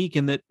they're unique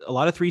in that a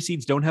lot of 3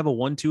 seeds don't have a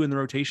 1-2 in the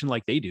rotation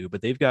like they do,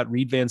 but they've got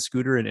Reed Van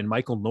Scooter and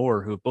Michael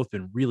Knorr, who have both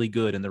been really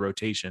good in the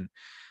rotation.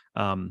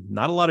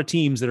 Not a lot of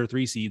teams that are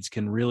 3 seeds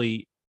can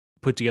really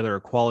put together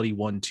a quality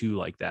 1-2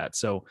 like that.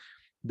 So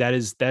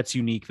that's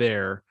unique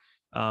there.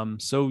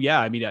 So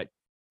yeah, I mean,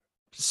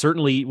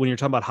 certainly when you're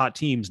talking about hot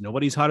teams,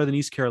 nobody's hotter than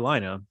East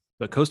Carolina,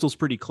 but Coastal's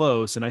pretty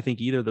close. And I think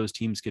either of those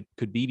teams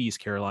could beat East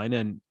Carolina.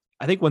 And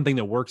I think one thing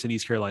that works in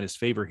East Carolina's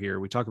favor here,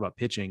 we talk about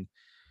pitching,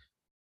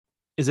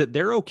 is that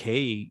they're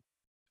okay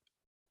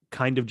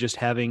kind of just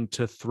having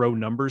to throw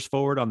numbers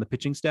forward on the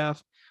pitching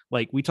staff.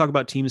 Like we talk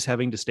about teams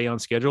having to stay on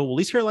schedule. Well,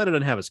 East Carolina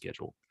doesn't have a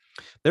schedule.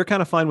 They're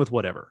kind of fine with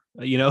whatever,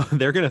 you know,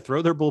 they're going to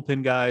throw their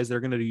bullpen guys. They're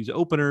going to use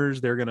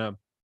openers. They're going to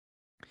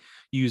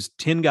use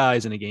 10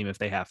 guys in a game if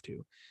they have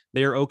to.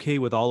 They are okay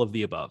with all of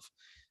the above.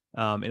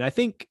 And I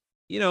think,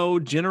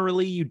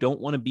 generally you don't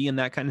want to be in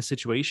that kind of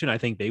situation. I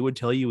think they would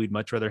tell you we'd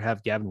much rather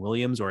have Gavin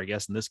Williams, or I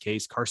guess in this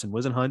case, Carson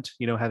Wisenhunt,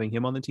 having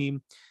him on the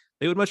team.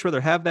 They would much rather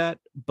have that.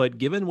 But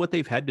given what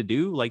they've had to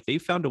do, like they've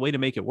found a way to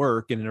make it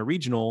work. And in a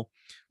regional,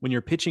 when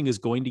your pitching is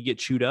going to get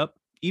chewed up,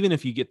 even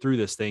if you get through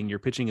this thing, your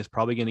pitching is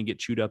probably going to get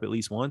chewed up at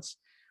least once.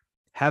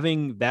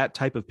 Having that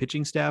type of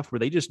pitching staff where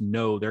they just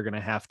know they're going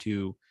to have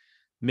to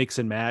mix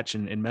and match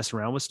and mess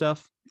around with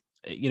stuff,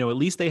 at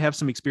least they have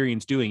some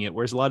experience doing it.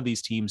 Whereas a lot of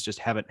these teams just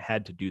haven't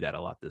had to do that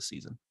a lot this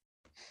season.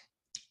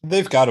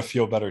 They've got to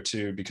feel better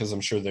too, because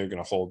I'm sure they're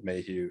going to hold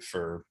Mayhew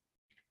for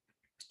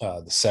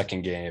the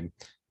second game.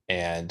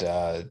 And,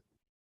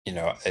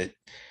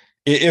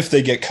 if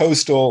they get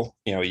Coastal,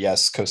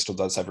 yes, Coastal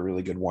does have a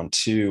really good one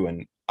too.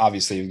 And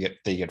obviously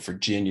they get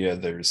Virginia,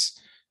 there's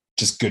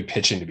just good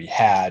pitching to be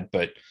had,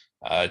 but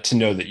to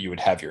know that you would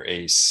have your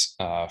ace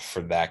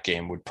for that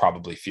game would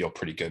probably feel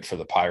pretty good for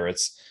the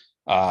Pirates.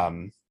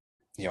 I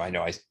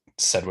know I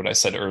said what I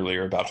said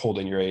earlier about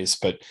holding your ace,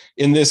 but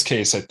in this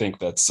case, I think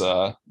that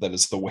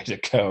is the way to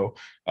go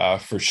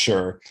for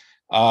sure.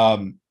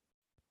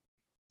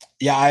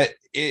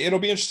 It'll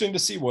be interesting to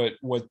see what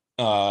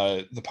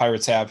the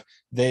Pirates have.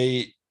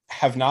 They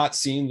have not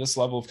seen this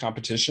level of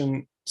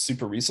competition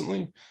super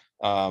recently.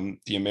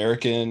 The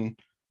American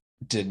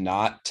did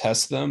not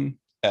test them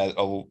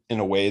in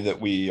a way that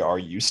we are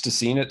used to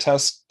seeing it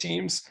test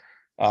teams.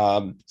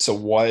 So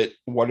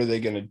what are they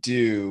going to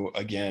do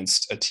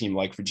against a team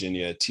like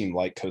Virginia, a team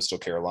like Coastal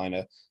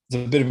Carolina? It's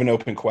a bit of an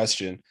open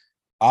question.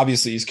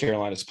 Obviously, East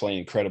Carolina is playing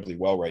incredibly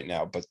well right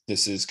now, but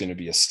this is going to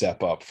be a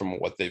step up from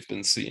what they've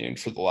been seeing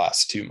for the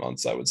last 2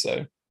 months, I would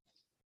say.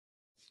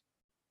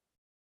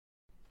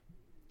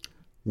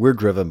 We're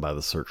driven by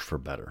the search for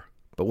better.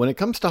 But when it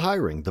comes to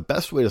hiring, the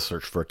best way to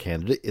search for a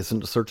candidate isn't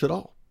to search at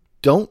all.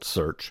 Don't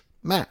search,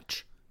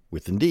 match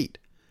with Indeed.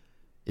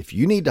 If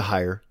you need to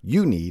hire,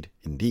 you need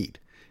Indeed.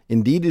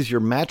 Indeed is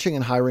your matching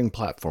and hiring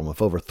platform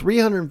with over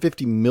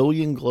 350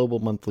 million global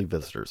monthly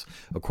visitors,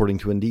 according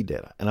to Indeed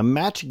data, and a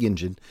matching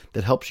engine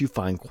that helps you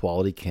find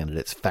quality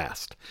candidates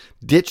fast.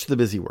 Ditch the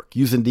busy work.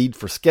 Use Indeed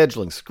for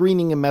scheduling,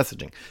 screening, and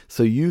messaging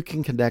so you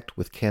can connect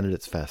with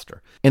candidates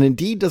faster. And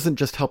Indeed doesn't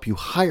just help you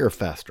hire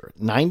faster.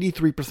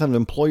 93% of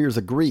employers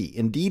agree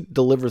Indeed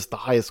delivers the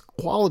highest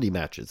quality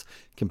matches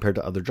compared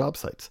to other job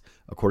sites,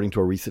 according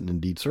to a recent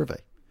Indeed survey.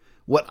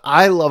 What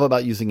I love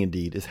about using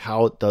Indeed is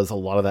how it does a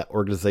lot of that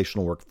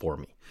organizational work for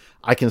me.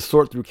 I can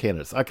sort through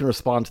candidates. I can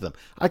respond to them.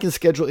 I can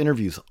schedule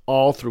interviews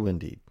all through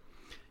Indeed.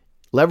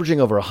 Leveraging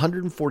over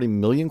 140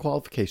 million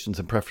qualifications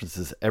and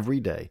preferences every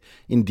day,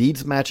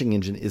 Indeed's matching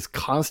engine is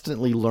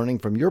constantly learning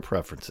from your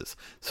preferences.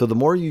 So the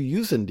more you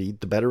use Indeed,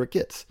 the better it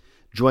gets.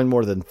 Join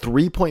more than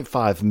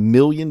 3.5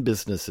 million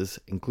businesses,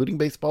 including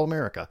Baseball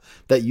America,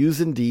 that use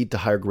Indeed to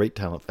hire great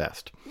talent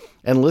fast.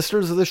 And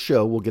listeners of the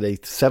show will get a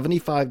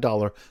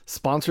 $75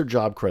 sponsored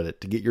job credit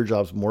to get your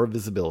jobs more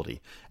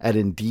visibility at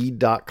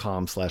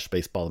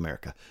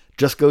Indeed.com/BaseballAmerica.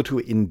 Just go to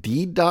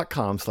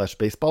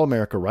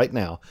Indeed.com/BaseballAmerica right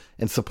now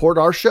and support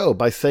our show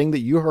by saying that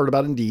you heard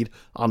about Indeed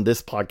on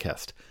this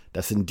podcast.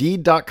 That's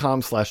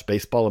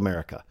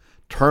Indeed.com/BaseballAmerica.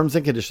 Terms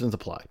and conditions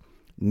apply.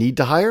 Need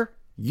to hire?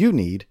 You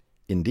need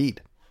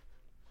Indeed.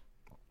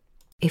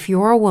 If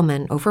you're a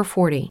woman over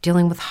 40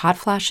 dealing with hot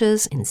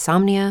flashes,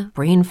 insomnia,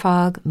 brain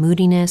fog,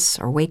 moodiness,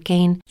 or weight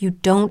gain, you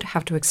don't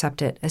have to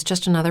accept it as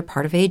just another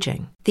part of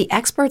aging. The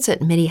experts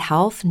at MIDI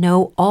Health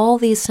know all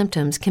these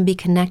symptoms can be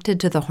connected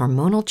to the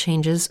hormonal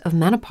changes of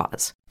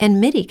menopause.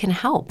 And MIDI can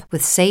help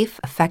with safe,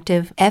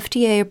 effective,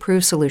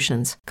 FDA-approved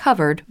solutions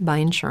covered by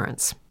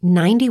insurance.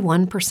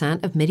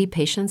 91% of MIDI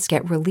patients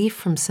get relief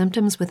from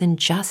symptoms within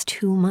just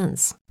 2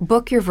 months.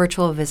 Book your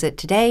virtual visit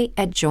today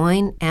at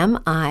joinmidi.com.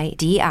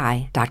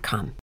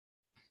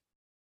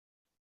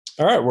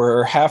 All right,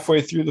 we're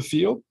halfway through the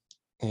field,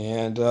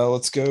 and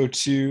let's go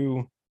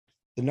to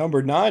the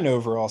number 9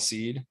 overall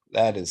seed.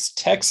 That is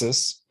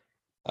Texas.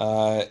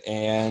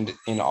 And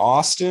in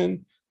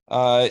Austin,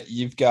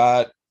 you've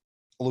got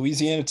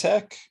Louisiana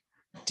Tech,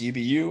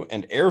 DBU,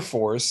 and Air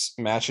Force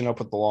matching up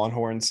with the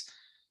Longhorns.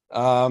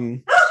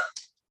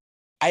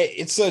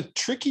 It's a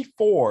tricky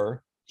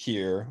 4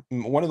 here.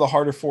 One of the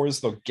harder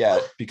 4s they'll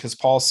get, because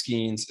Paul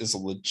Skeens is a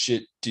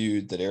legit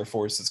dude that Air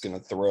Force is going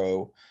to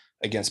throw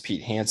against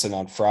Pete Hansen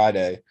on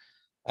Friday.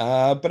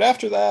 But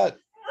after that,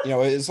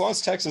 as long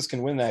as Texas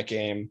can win that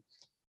game,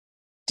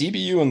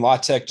 DBU and La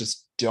Tech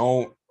just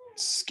don't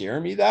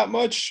scare me that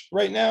much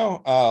right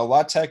now.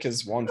 La Tech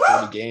has won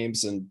 40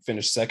 games and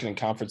finished second in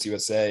Conference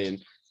USA, and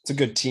it's a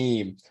good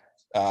team.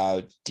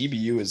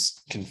 DBU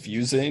is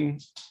confusing,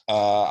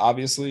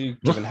 obviously,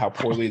 given how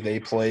poorly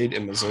they played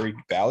in Missouri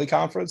Valley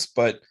Conference,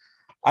 but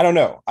I don't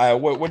know.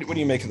 What do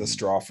you make of this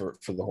draw for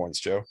the Horns,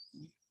 Joe?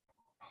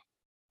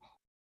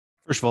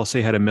 First of all,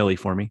 say hi to Millie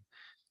for me.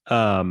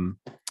 But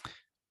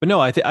no,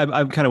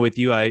 I'm kind of with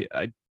you. I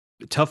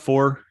tough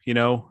 4,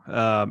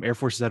 Air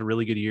Force has had a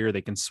really good year.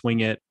 They can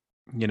swing it.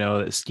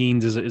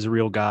 Skeens is a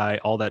real guy.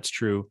 All that's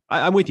true.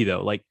 I'm with you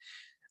though. Like,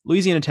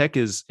 Louisiana Tech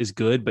is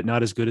good, but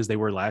not as good as they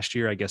were last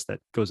year. I guess that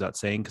goes out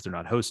saying because they're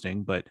not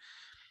hosting, but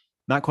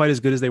not quite as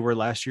good as they were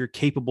last year.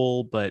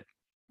 Capable, but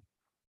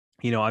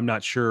I'm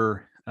not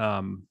sure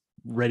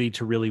ready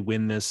to really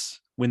win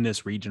this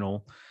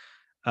regional.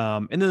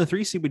 And then the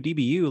 3 seed with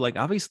DBU, like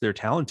obviously they're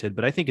talented,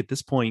 but I think at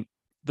this point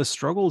the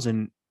struggles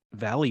in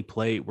Valley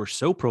play were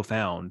so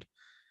profound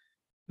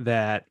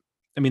that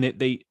I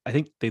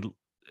think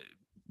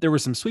there were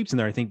some sweeps in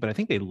there, I think, but I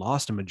think they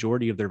lost a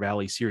majority of their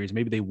Valley series.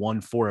 Maybe they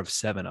won 4 of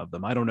 7 of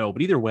them. I don't know,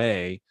 but either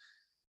way,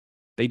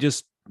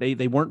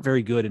 they weren't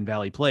very good in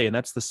Valley play, and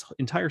that's the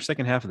entire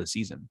second half of the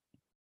season.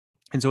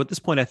 And so at this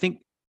point, I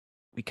think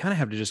we kind of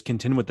have to just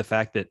contend with the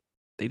fact that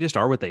they just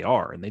are what they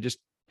are, and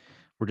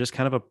were just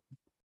kind of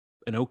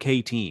an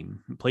okay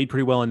team. Played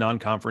pretty well in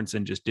non-conference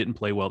and just didn't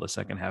play well the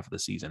second half of the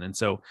season. And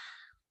so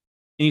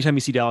anytime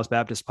you see Dallas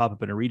Baptist pop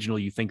up in a regional,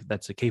 you think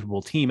that's a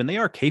capable team, and they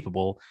are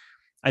capable.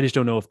 I just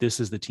don't know if this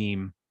is the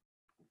team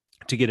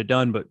to get it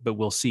done, but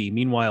we'll see.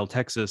 Meanwhile,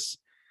 Texas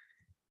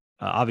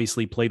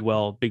obviously played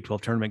well. Big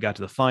 12 tournament, got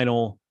to the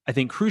final. I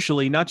think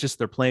crucially, not just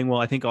they're playing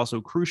well, I think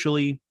also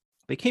crucially,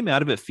 they came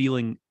out of it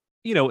feeling,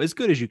 as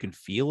good as you can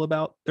feel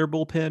about their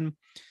bullpen.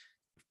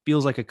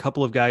 Feels like a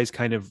couple of guys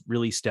kind of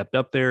really stepped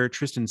up there.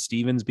 Tristan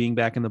Stevens being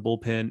back in the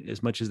bullpen,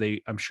 as much as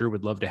they, I'm sure,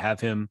 would love to have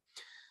him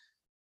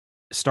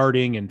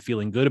starting and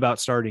feeling good about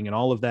starting and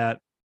all of that.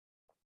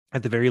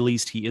 At the very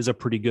least, he is a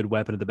pretty good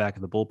weapon at the back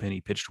of the bullpen. He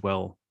pitched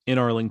well in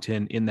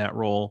Arlington in that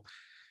role.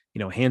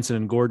 Hansen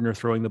and Gordon are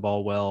throwing the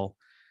ball well.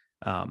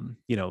 The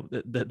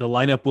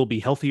lineup will be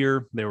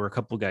healthier. There were a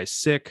couple of guys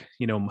sick,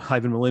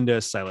 Ivan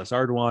Melendez, Silas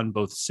Ardoin,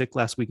 both sick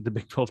last week at the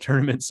Big 12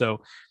 tournament.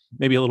 So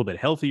maybe a little bit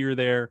healthier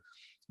there.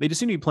 They just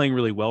seem to be playing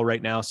really well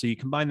right now. So you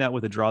combine that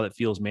with a draw that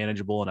feels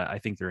manageable, and I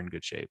think they're in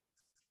good shape.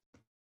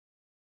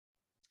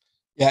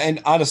 Yeah,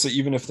 and honestly,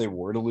 even if they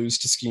were to lose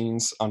to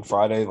Skeens on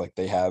Friday, like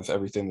they have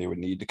everything they would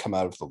need to come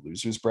out of the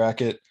losers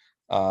bracket.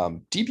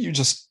 DBU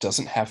just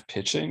doesn't have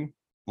pitching.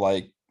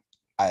 Like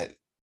I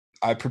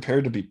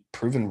prepared to be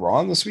proven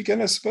wrong this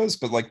weekend, I suppose,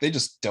 but like they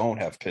just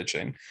don't have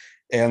pitching.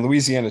 And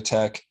Louisiana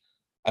Tech,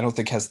 I don't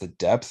think has the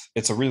depth.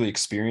 It's a really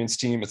experienced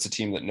team. It's a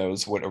team that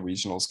knows what a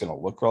regional is going to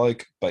look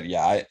like. But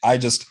yeah, I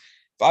just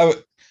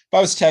if I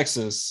was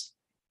Texas,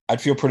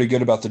 I'd feel pretty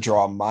good about the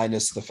draw,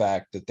 minus the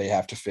fact that they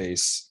have to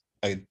face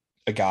a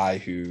guy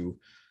who,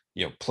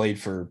 played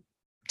for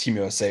Team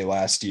USA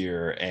last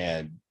year,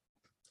 and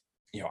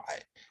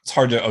it's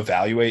hard to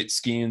evaluate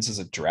Skeens as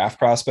a draft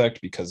prospect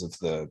because of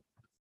the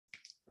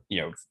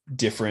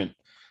different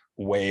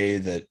way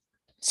that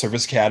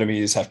service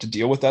academies have to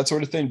deal with that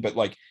sort of thing. But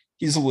like,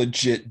 he's a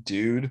legit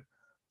dude.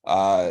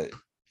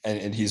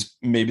 And he's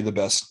maybe the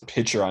best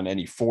pitcher on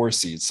any 4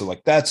 seed. So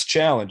like, that's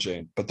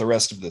challenging, but the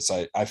rest of this,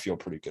 I feel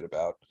pretty good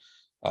about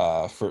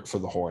for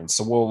the Horns.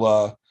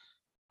 So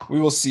we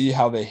will see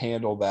how they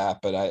handle that.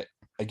 But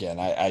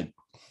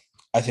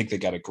I think they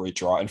got a great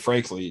draw. And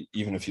frankly,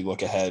 even if you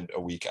look ahead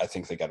a week, I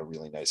think they got a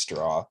really nice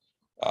draw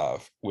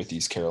with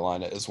East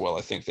Carolina as well.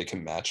 I think they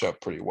can match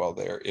up pretty well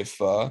there if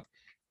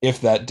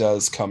that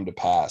does come to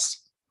pass.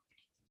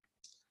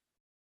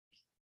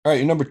 All right,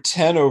 your number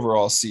 10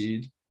 overall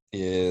seed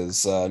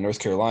is North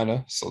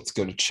Carolina. So let's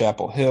go to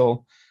Chapel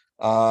Hill.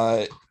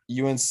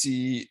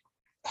 UNC,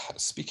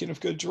 speaking of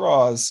good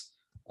draws,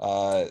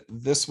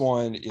 this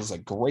one is a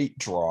great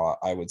draw,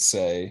 I would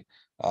say,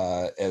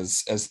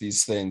 as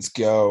these things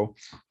go.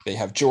 They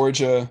have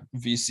Georgia,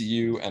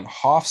 VCU, and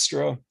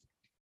Hofstra.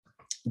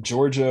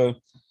 Georgia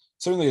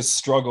certainly has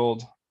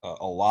struggled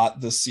a lot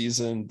this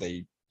season.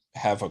 They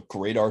have a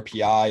great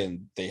RPI,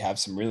 and they have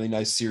some really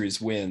nice series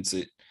wins.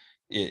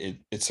 It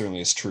certainly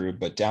is true,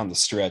 but down the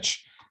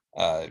stretch,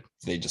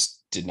 they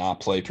just did not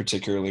play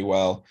particularly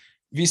well.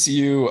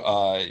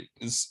 VCU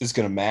is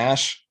going to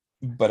mash,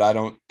 but I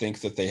don't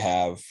think that they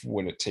have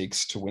what it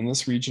takes to win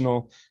this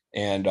regional.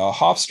 And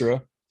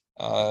Hofstra,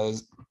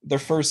 their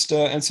first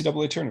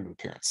NCAA tournament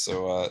appearance.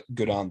 So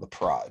good on the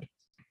Pride.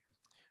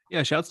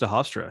 Yeah, shouts to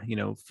Hofstra.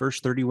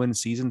 First 30-win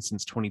season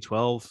since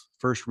 2012,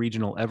 first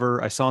regional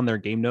ever. I saw in their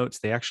game notes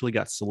they actually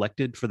got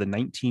selected for the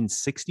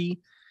 1960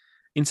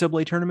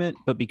 NCAA tournament,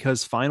 but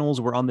because finals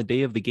were on the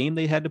day of the game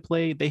they had to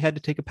play, they had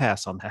to take a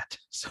pass on that.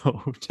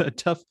 So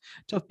tough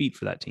beat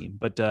for that team.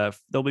 But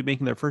they'll be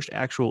making their first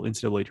actual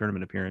NCAA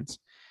tournament appearance.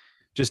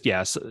 Just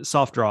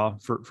soft draw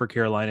for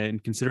Carolina,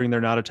 and considering they're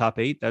not a top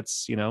 8,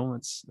 that's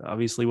it's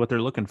obviously what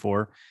they're looking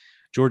for.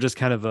 Georgia's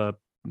kind of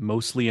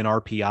mostly an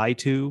RPI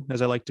 2,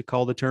 as I like to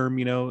call the term.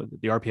 The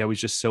RPI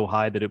was just so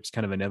high that it was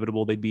kind of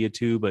inevitable they'd be a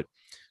 2, but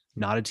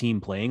not a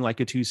team playing like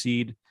a 2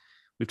 seed.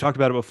 We've talked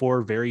about it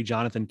before, very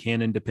Jonathan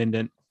Cannon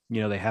dependent.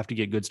 They have to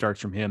get good starts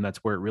from him. That's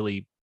where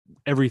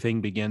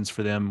everything begins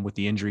for them with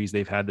the injuries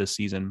they've had this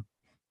season.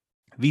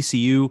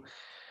 VCU,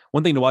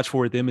 one thing to watch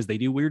for with them is they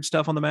do weird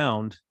stuff on the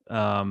mound.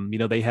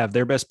 They have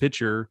their best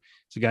pitcher.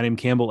 It's a guy named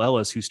Campbell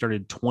Ellis, who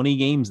started 20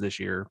 games this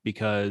year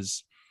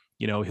because,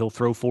 he'll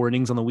throw 4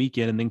 innings on the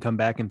weekend and then come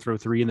back and throw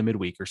 3 in the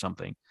midweek or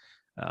something.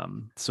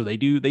 So they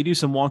do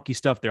some wonky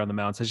stuff there on the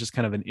mound. So it's just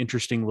kind of an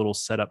interesting little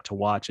setup to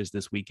watch as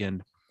this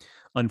weekend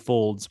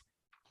unfolds.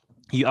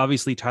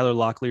 Obviously Tyler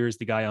Locklear is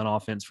the guy on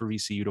offense for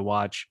VCU to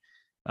watch.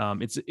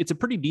 It's a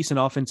pretty decent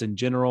offense in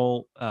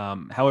general.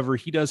 However,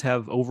 he does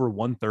have over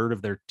 1/3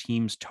 of their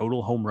team's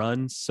total home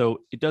runs.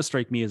 So it does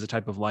strike me as a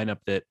type of lineup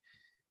that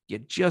you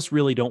just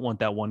really don't want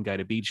that one guy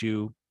to beat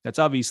you. That's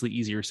obviously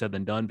easier said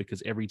than done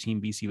because every team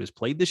VCU has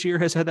played this year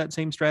has had that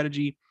same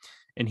strategy,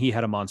 and he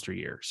had a monster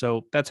year.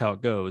 So that's how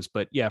it goes.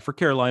 But yeah, for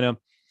Carolina,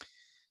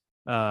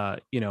 I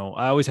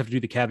always have to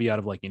do the caveat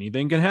of like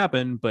anything can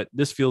happen, but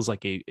this feels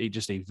like a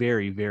just a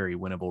very, very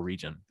winnable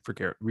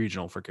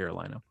regional for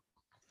Carolina.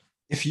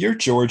 If you're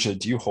Georgia,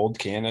 do you hold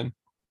Cannon?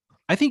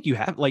 I think you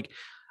have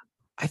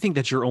I think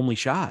that's your only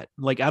shot.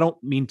 Like, I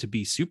don't mean to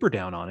be super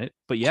down on it,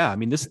 but yeah, I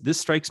mean, this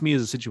strikes me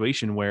as a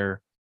situation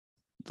where,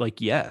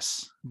 like,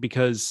 yes,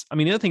 because I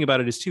mean, the other thing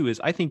about it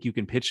is I think you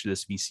can pitch to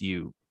this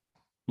VCU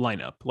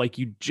lineup. Like,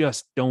 you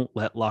just don't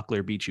let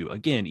Locklear beat you.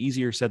 Again,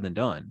 easier said than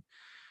done.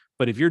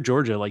 But if you're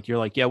Georgia, like, you're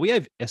like, yeah, we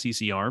have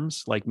SEC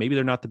arms. Like, maybe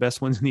they're not the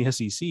best ones in the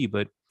SEC,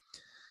 but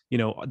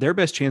their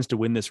best chance to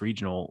win this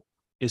regional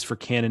is for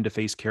Cannon to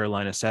face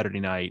Carolina Saturday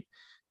night,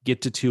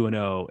 get to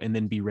 2-0, and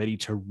then be ready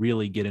to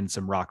really get in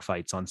some rock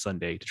fights on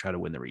Sunday to try to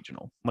win the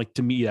regional. Like,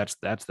 to me, that's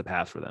the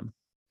path for them.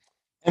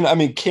 And I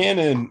mean,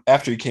 Cannon,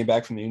 after he came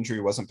back from the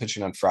injury, wasn't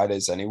pitching on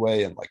Fridays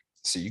anyway. And like,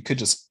 so you could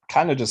just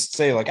kind of just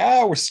say like,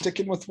 we're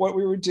sticking with what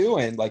we were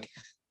doing. Like,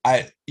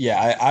 I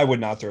would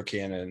not throw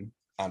Cannon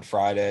on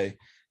Friday.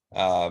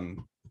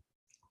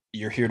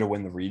 You're here to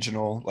win the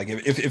regional. Like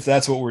if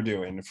that's what we're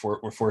doing, if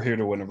we're here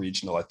to win a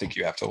regional, I think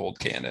you have to hold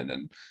Cannon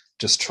and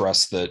just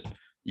trust that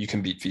you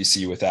can beat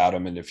VCU without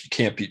him. And if you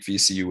can't beat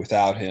VCU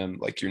without him,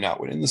 like, you're not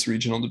winning this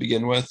regional to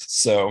begin with.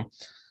 So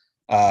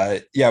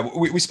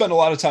we spent a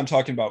lot of time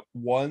talking about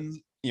one,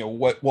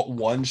 what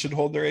one should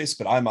hold their ace,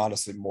 but I'm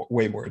honestly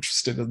way more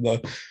interested in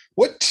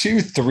what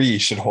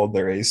 2-3 should hold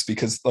their ace,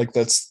 because like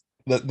that's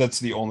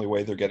the only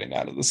way they're getting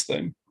out of this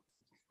thing.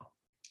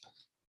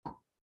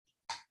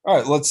 All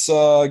right, let's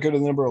go to the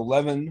number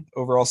 11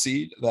 overall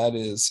seed. That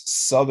is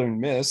Southern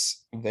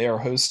Miss. They are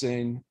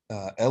hosting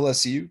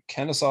LSU,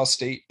 Kennesaw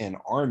State, and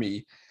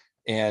Army.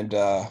 And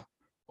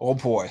oh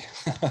boy,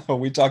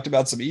 we talked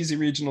about some easy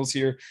regionals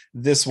here.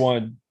 This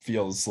one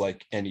feels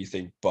like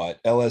anything but.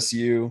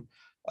 LSU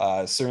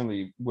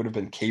certainly would have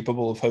been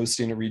capable of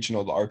hosting a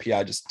regional. The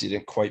RPI just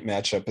didn't quite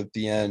match up at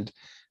the end.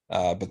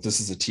 But this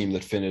is a team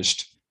that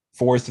finished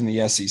 4th in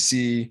the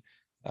SEC.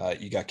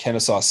 You got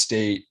Kennesaw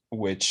State,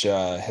 which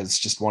has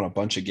just won a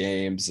bunch of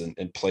games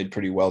and played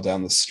pretty well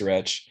down the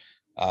stretch.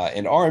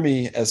 And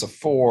Army as a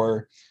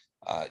 4,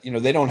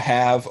 they don't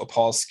have a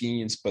Paul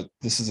Skeens, but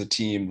this is a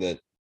team that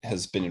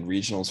has been in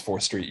regionals 4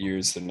 straight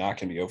years. They're not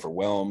going to be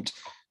overwhelmed.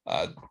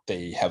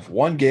 They have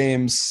won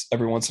games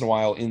every once in a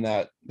while in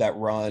that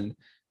run.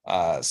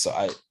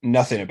 So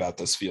nothing about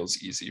this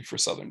feels easy for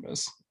Southern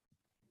Miss.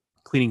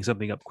 Cleaning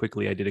something up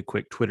quickly, I did a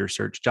quick Twitter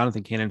search.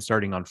 Jonathan Cannon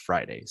starting on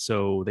Friday.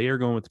 So they are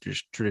going with the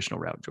traditional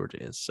route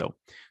Georgia is. So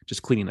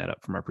just cleaning that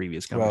up from our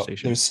previous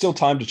conversation. There's still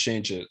time to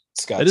change it,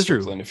 Scott. That is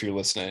Strickland, true. if you're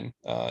listening.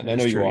 And I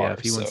know you are. Yeah, if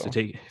he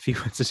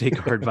wants to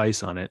take our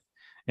advice on it,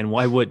 and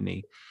why wouldn't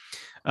he?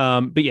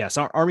 But yes,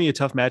 Army, a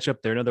tough matchup.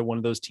 They're another one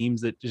of those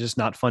teams that is just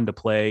not fun to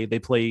play.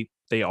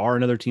 They are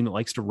another team that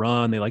likes to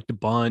run. They like to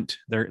bunt.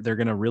 They're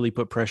going to really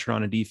put pressure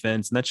on a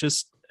defense. And that's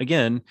just,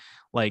 again,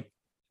 like,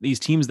 these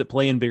teams that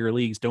play in bigger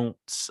leagues don't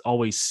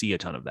always see a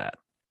ton of that.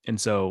 And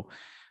so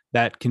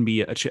that can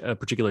be a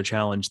particular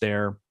challenge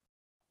there.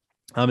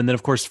 And then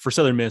of course for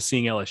Southern Miss,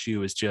 seeing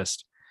LSU is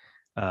just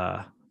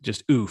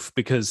oof,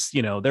 because,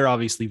 they're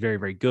obviously very,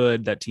 very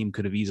good. That team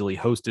could have easily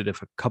hosted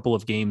if a couple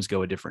of games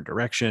go a different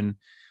direction.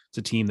 It's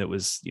a team that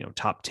was,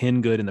 top 10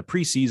 good in the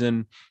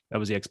preseason. That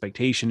was the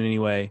expectation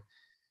anyway.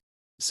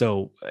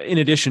 So in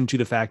addition to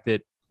the fact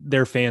that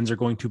their fans are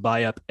going to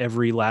buy up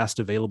every last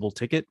available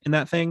ticket in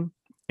that thing,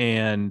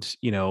 and,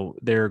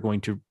 they're going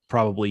to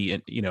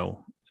probably,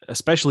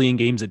 especially in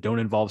games that don't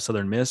involve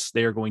Southern Miss,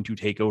 they are going to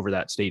take over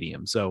that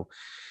stadium. So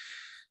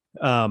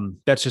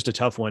that's just a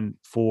tough one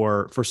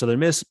for Southern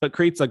Miss, but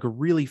creates like a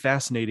really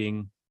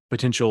fascinating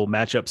potential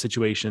matchup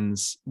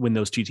situations when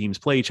those two teams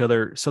play each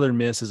other. Southern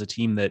Miss is a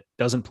team that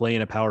doesn't play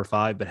in a Power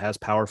 5, but has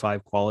Power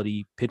 5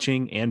 quality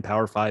pitching and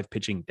Power 5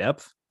 pitching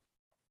depth.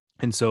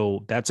 And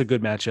so that's a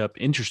good matchup,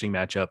 interesting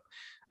matchup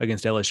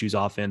against LSU's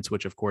offense,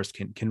 which of course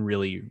can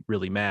really,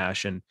 really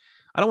mash. And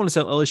I don't want to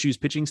sell LSU's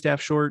pitching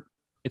staff short.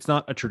 It's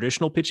not a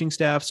traditional pitching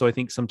staff, so I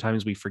think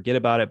sometimes we forget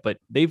about it, but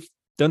they've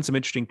done some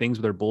interesting things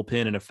with their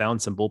bullpen and have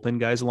found some bullpen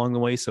guys along the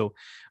way. So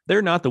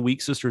they're not the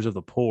weak sisters of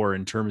the poor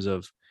in terms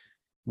of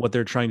what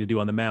they're trying to do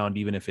on the mound,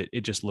 even if it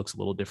just looks a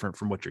little different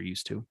from what you're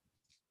used to.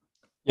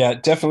 Yeah,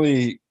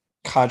 definitely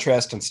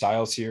contrast in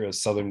styles here,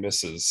 as Southern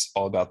Miss is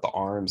all about the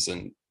arms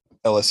and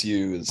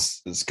LSU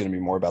is going to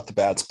be more about the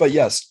bats. But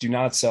yes, do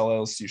not sell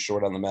LSU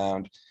short on the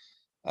mound.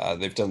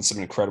 They've done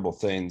some incredible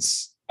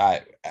things.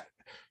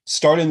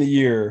 Starting the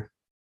year,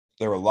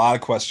 there were a lot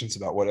of questions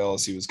about what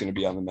LSU was going to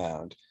be on the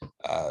mound.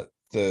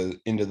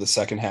 Into the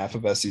second half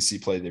of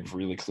SEC play, they've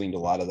really cleaned a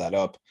lot of that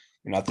up.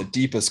 They're not the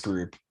deepest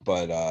group,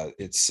 but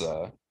it's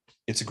a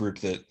group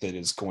that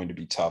is going to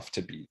be tough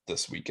to beat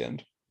this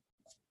weekend.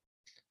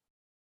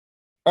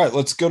 All right,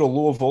 let's go to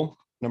Louisville.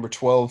 Number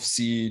 12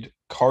 seed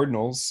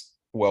Cardinals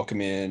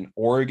welcome in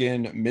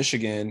Oregon,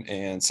 Michigan,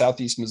 and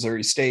Southeast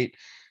Missouri State.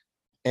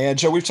 And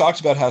Joe, we've talked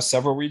about how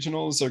several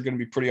regionals are going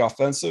to be pretty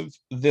offensive.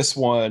 This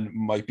one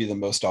might be the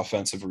most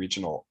offensive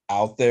regional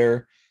out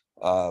there.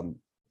 Um,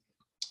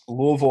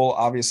 Louisville,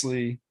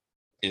 obviously,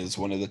 is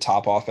one of the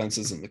top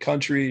offenses in the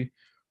country.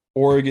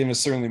 Oregon is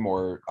certainly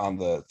more on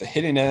the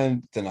hitting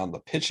end than on the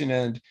pitching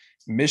end.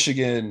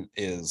 Michigan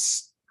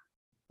is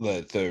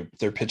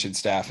their pitching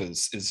staff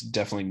is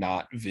definitely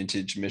not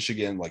vintage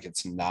Michigan. Like,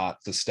 it's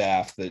not the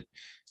staff that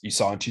you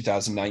saw in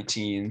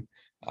 2019.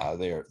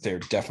 They're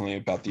definitely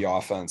about the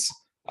offense.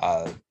 There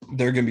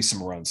are going to be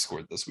some runs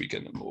scored this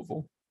weekend in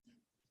Louisville.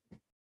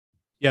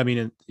 Yeah, I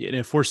mean, in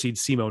a 4 seed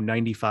SEMO,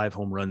 95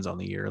 home runs on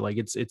the year. Like,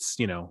 it's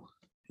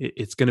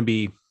going to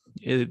be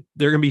there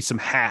are going to be some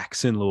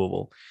hacks in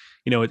Louisville.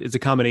 It's a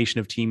combination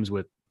of teams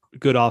with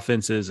good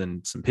offenses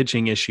and some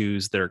pitching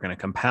issues that are going to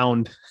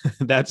compound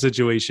that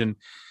situation.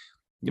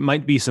 It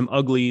might be some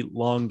ugly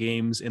long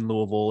games in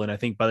Louisville. And I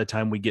think by the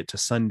time we get to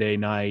Sunday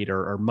night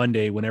or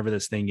Monday, whenever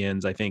this thing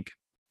ends, I think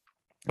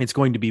it's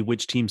going to be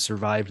which team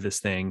survived this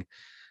thing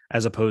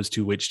as opposed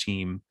to which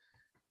team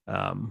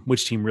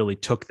really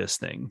took this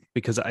thing,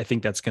 because I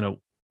think that's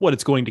what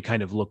it's going to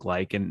kind of look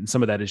like. And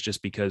some of that is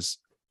just because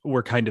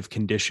we're kind of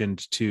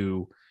conditioned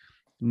to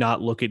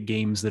not look at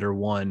games that are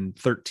won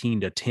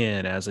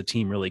 13-10 as a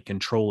team really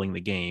controlling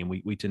the game.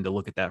 We tend to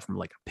look at that from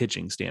like a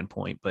pitching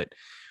standpoint, but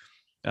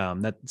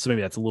so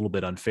maybe that's a little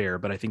bit unfair,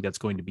 but I think that's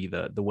going to be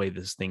the way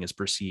this thing is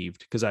perceived.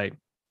 Because I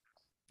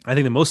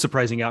think the most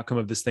surprising outcome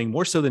of this thing,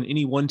 more so than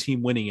any one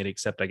team winning it,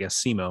 except I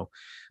guess SEMO,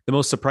 the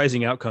most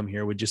surprising outcome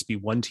here would just be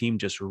one team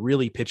just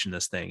really pitching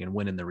this thing and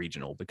winning the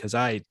regional, because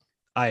I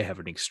have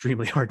an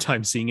extremely hard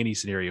time seeing any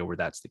scenario where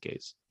that's the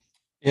case.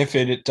 If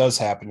it does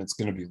happen, it's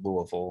going to be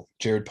Louisville.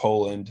 Jared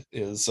Poland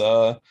is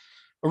a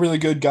really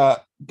good guy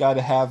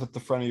to have at the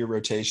front of your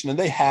rotation, and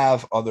they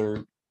have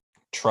other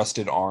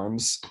trusted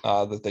arms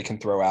that they can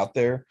throw out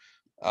there.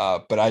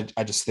 But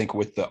I just think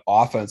with the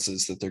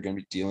offenses that they're going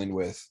to be dealing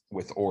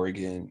with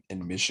Oregon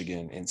and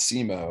Michigan and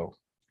SEMO,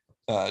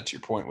 to your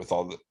point, with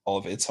all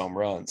of its home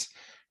runs,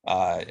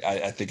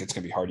 I think it's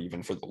going to be hard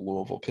even for the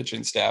Louisville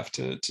pitching staff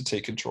to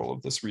take control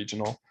of this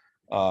regional.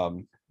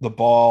 The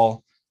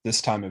ball this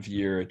time of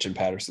year at Jim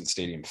Patterson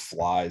Stadium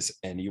flies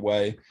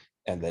anyway,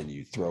 and then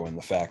you throw in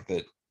the fact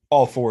that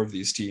all four of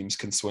these teams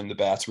can swing the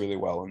bats really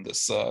well, and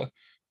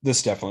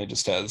this definitely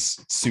just has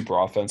super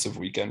offensive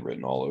weekend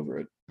written all over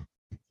it.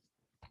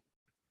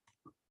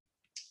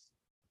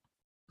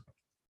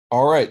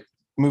 All right,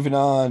 moving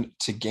on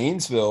to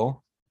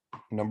Gainesville.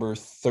 Number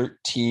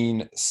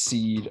 13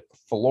 seed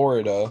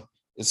Florida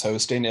is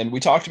hosting, and we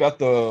talked about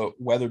the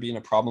weather being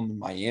a problem in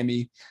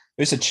Miami.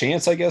 There's a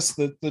chance, I guess,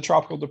 that the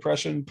tropical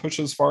depression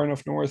pushes far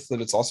enough north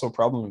that it's also a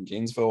problem in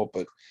Gainesville,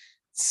 but it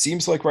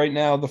seems like right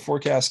now the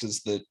forecast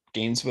is that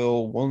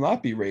Gainesville will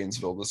not be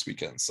Rainsville this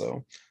weekend,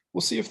 so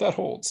we'll see if that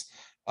holds.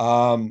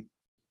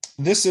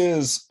 This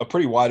is a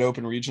pretty wide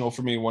open regional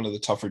for me, one of the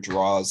tougher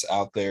draws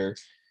out there.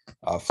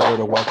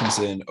 Florida welcomes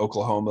in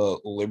Oklahoma,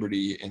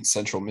 Liberty, and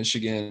Central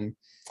Michigan.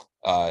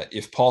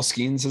 If Paul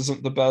Skeens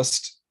isn't the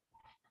best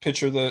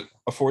pitcher that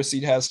a 4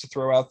 seed has to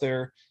throw out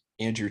there,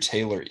 Andrew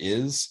Taylor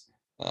is.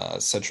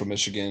 Central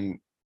Michigan,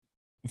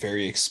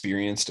 very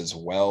experienced as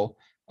well.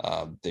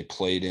 They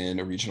played in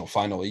a regional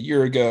final a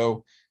year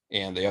ago,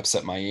 and they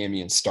upset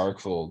Miami and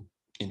Starkville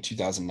in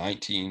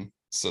 2019.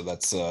 So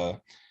it's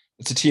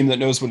a team that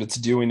knows what it's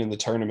doing in the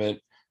tournament.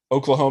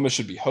 Oklahoma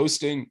should be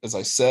hosting, as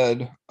I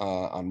said,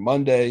 on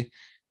Monday.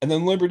 And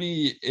then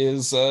Liberty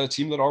is a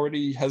team that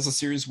already has a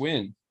series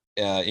win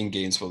in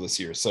Gainesville this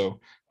year. So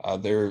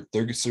they're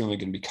certainly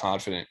going to be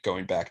confident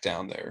going back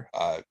down there.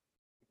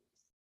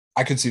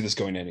 I could see this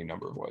going any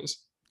number of ways.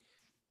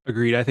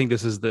 Agreed. I think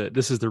this is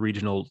the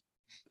regional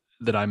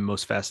that I'm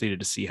most fascinated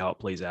to see how it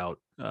plays out.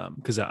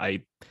 Because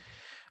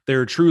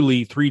there are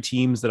truly 3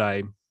 teams that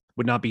I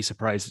would not be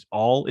surprised at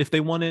all if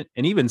they won it.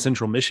 And even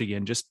Central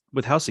Michigan, just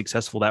with how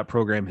successful that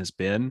program has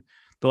been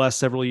the last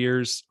several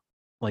years,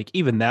 like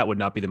even that would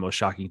not be the most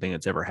shocking thing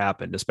that's ever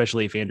happened,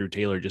 especially if Andrew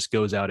Taylor just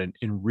goes out and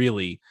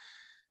really,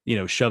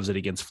 shoves it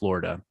against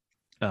Florida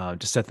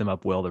to set them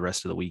up well the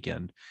rest of the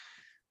weekend.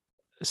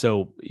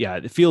 So yeah,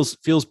 it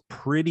feels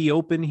pretty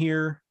open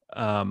here.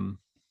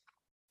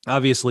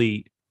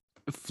 Obviously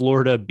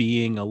Florida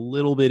being a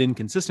little bit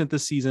inconsistent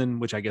this season,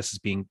 which I guess is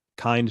being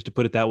kind to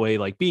put it that way,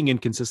 like being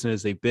inconsistent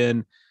as they've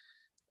been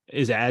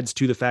adds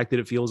to the fact that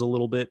it feels a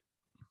little bit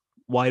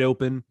wide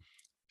open.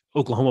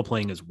 Oklahoma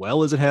playing as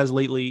well as it has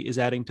lately is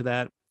adding to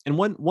that. And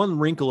one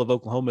wrinkle of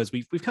Oklahoma is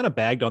we've kind of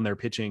bagged on their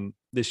pitching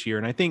this year.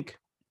 And I think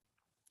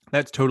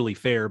that's totally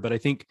fair. But I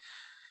think,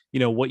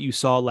 what you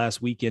saw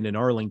last weekend in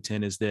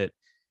Arlington is that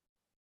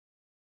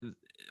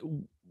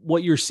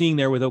what you're seeing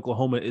there with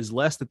Oklahoma is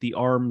less that the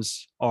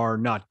arms are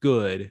not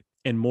good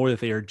and more that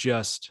they're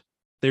just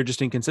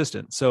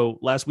inconsistent. So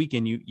last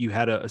weekend you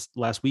had a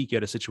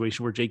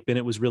situation where Jake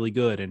Bennett was really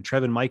good and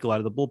Trevin Michael out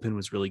of the bullpen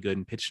was really good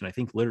and pitched in, I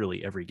think,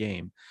 literally every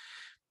game.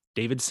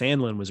 David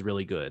Sandlin was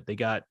really good. They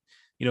got,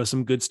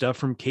 some good stuff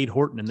from Cade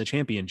Horton in the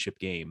championship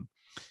game,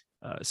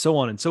 so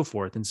on and so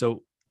forth. And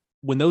so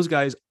when those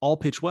guys all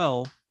pitch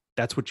well,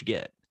 that's what you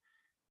get.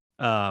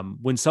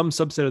 When some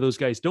subset of those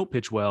guys don't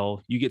pitch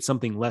well, you get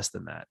something less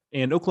than that.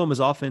 And Oklahoma's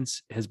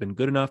offense has been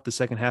good enough the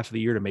second half of the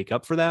year to make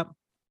up for that.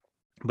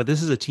 But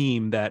this is a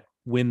team that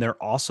when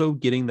they're also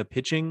getting the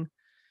pitching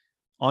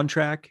on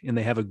track and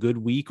they have a good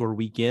week or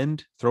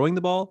weekend throwing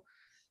the ball,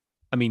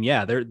 I mean,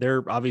 yeah,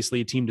 they're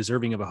obviously a team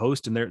deserving of a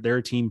host, and they're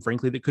a team,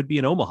 frankly, that could be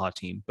an Omaha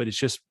team. But it's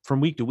just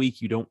from week to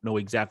week, you don't know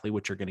exactly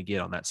what you're going to get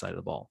on that side of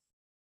the ball.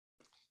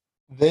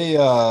 They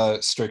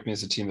strike me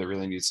as a team that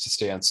really needs to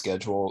stay on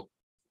schedule.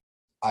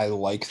 I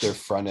like their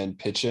front end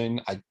pitching.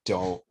 I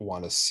don't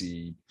want to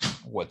see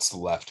what's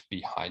left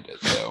behind it,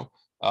 though.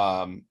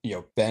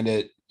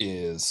 Bennett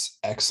is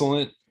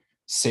excellent.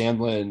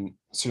 Sandlin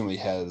certainly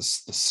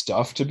has the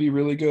stuff to be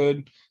really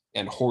good.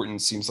 And Horton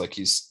seems like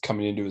he's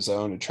coming into his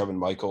own. And Trevin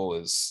Michael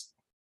is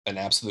an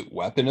absolute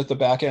weapon at the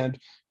back end.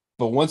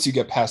 But once you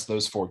get past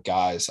those four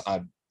guys,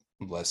 I'm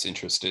less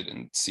interested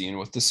in seeing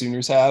what the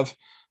Sooners have.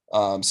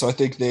 So I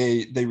think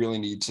they really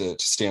need to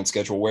stay on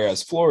schedule,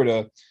 whereas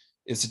Florida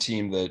is a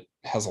team that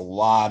has a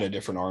lot of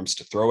different arms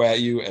to throw at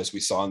you, as we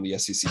saw in the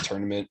SEC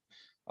tournament.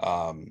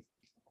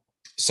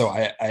 So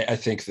I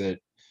think that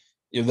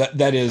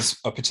that is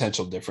a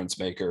potential difference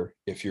maker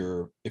if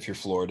you're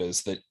Florida,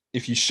 is that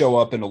if you show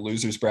up in a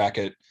loser's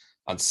bracket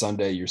on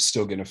Sunday, you're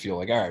still going to feel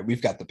like, all right,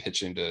 we've got the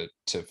pitching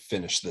to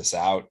finish this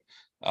out.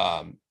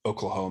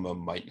 Oklahoma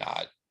might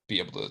not be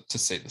able to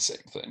say the same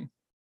thing.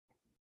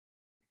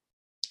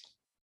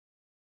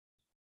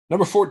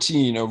 Number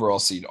 14 overall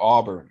seed,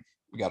 Auburn.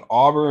 We got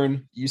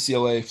Auburn,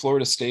 UCLA,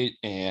 Florida State,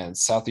 and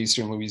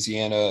Southeastern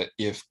Louisiana.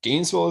 If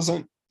Gainesville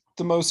isn't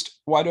the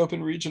most wide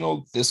open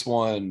regional, this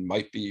one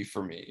might be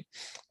for me.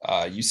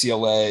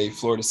 UCLA,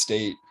 Florida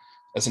State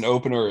as an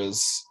opener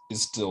is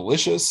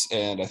delicious,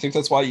 and I think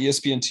that's why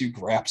ESPN2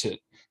 grabbed it.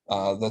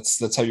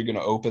 That's how you're going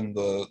to open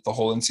the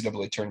whole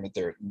NCAA tournament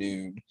there at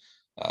noon,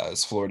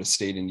 as Florida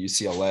State and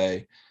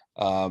UCLA.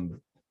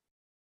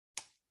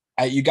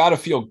 You got to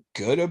feel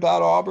good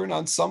about Auburn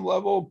on some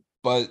level,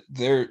 but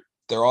they're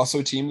also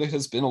a team that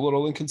has been a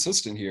little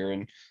inconsistent here.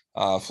 And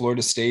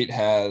Florida State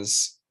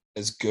has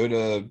as good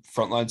a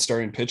frontline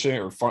starting pitching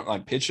or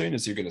frontline pitching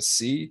as you're going to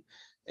see.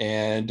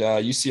 And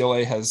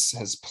UCLA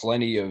has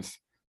plenty of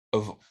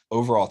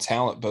overall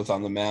talent, both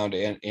on the mound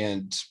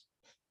and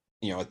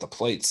at the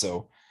plate.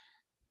 So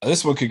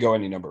this one could go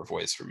any number of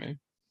ways for me.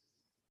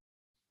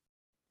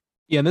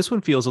 Yeah, and this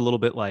one feels a little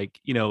bit like,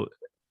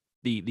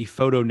 the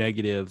photo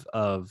negative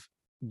of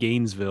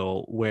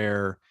Gainesville,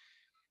 where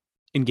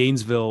in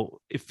Gainesville,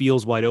 it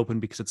feels wide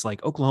open because it's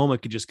like Oklahoma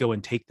could just go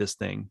and take this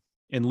thing,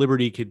 and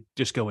Liberty could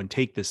just go and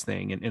take this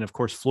thing. And of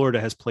course, Florida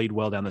has played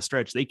well down the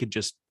stretch. They could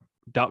just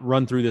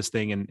run through this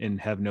thing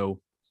and have no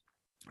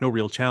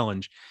real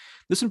challenge.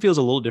 This one feels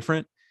a little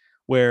different,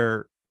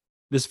 where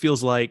this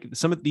feels like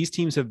some of these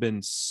teams have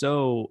been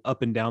so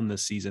up and down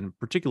this season,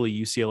 particularly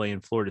UCLA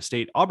and Florida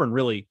State. Auburn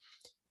really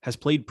has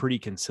played pretty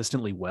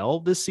consistently well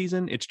this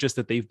season. It's just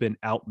that they've been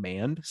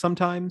outmanned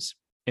sometimes.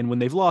 And when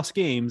they've lost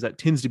games, that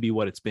tends to be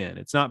what it's been.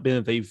 It's not been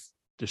that they've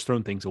just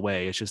thrown things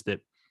away. It's just that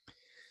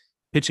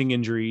pitching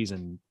injuries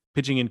and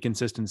pitching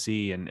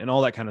inconsistency and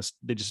all that kind of,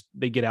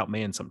 they get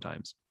outmanned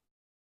sometimes.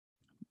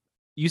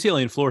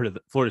 UCLA and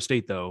Florida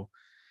State, though,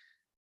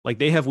 like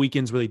they have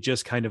weekends where they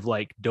just kind of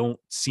like don't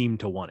seem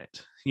to want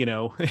it,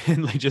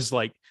 and they just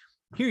like,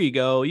 here you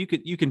go. You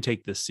can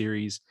take this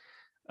series.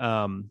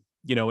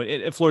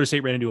 Florida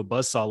State ran into a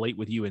buzzsaw late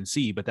with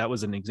UNC, but that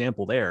was an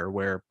example there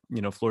where,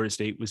 Florida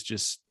State was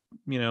just,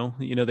 they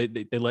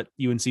let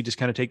UNC just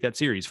kind of take that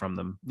series from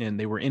them, and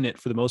they were in it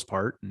for the most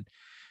part. And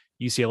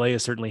UCLA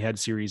has certainly had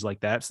series like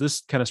that. So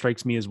this kind of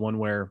strikes me as one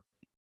where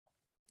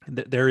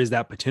there is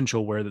that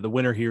potential where the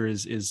winner here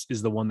is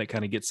the one that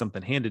kind of gets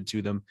something handed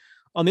to them.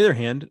 On the other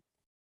hand,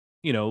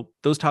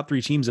 those top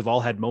three teams have all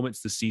had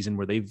moments this season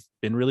where they've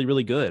been really,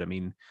 really good. I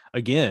mean,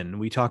 again,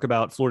 we talk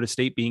about Florida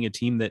State being a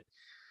team that,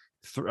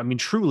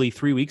 truly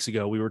 3 weeks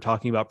ago, we were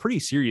talking about pretty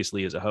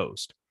seriously as a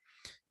host,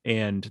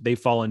 and they've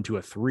fallen to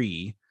a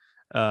 3.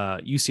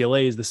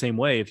 UCLA is the same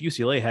way. If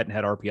UCLA hadn't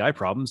had RPI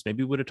problems,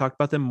 maybe we would have talked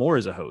about them more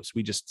as a host.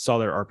 We just saw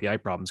their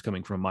RPI problems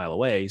coming from a mile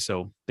away,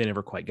 so they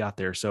never quite got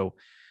there. So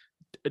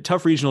a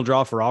tough regional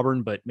draw for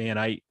Auburn, but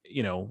man,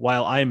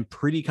 while I'm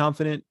pretty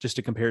confident, just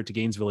to compare it to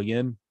Gainesville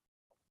again,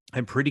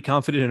 I'm pretty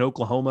confident in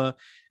Oklahoma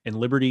and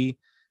Liberty,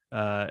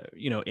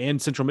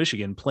 and Central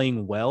Michigan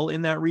playing well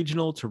in that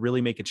regional to really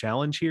make a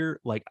challenge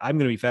here. Like, I'm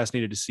going to be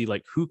fascinated to see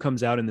like who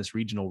comes out in this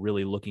regional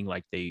really looking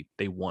like they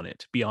won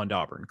it beyond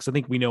Auburn. Cause I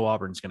think we know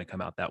Auburn's going to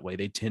come out that way.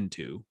 They tend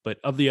to, but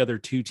of the other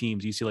two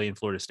teams, UCLA and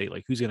Florida State,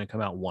 like who's going to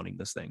come out wanting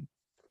this thing?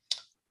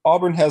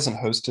 Auburn hasn't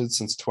hosted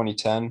since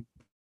 2010.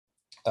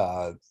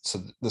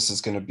 So this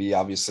is going to be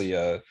obviously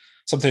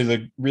something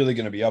they're really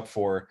going to be up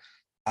for.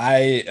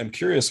 I am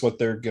curious what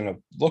they're going to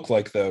look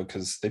like, though,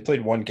 because they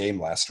played one game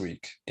last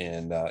week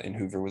in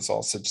Hoover. Was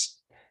also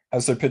just,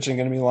 how's their pitching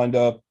going to be lined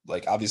up?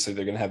 Like, obviously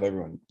they're going to have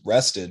everyone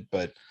rested,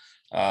 but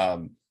I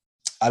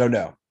don't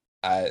know.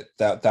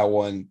 That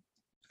one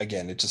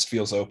again, it just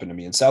feels open to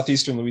me. And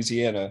Southeastern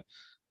Louisiana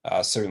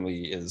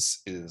certainly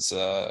is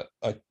a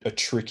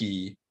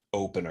tricky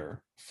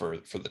opener for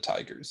the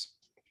Tigers.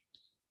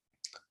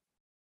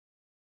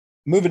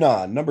 Moving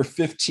on, number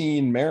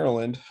 15,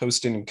 Maryland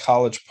hosting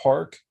College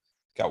Park.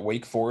 Got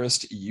Wake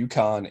Forest,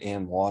 UConn,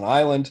 and Long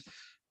Island.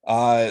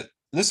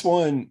 This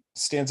one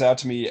stands out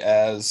to me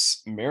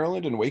as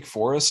Maryland and Wake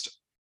Forest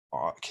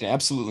can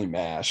absolutely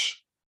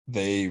mash.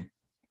 They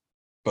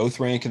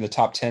both rank in the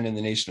top 10 in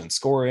the nation in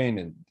scoring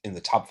and in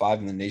the top 5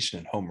 in the nation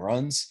in home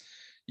runs.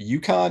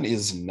 UConn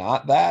is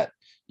not that.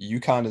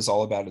 UConn is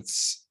all about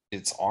its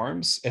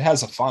arms. It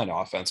has a fine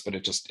offense, but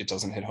it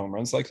doesn't hit home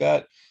runs like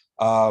that.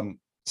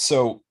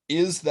 So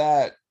is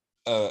that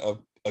a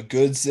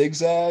good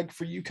zigzag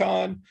for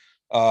UConn?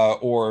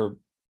 Or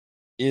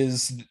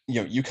is,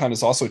 UConn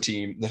is also a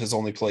team that has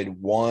only played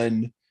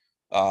one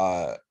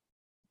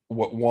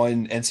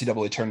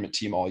NCAA tournament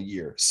team all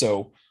year.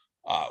 So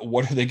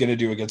what are they going to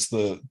do against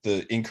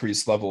the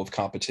increased level of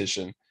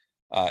competition?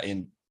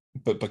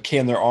 But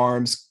can their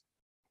arms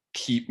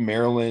keep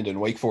Maryland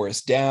and Wake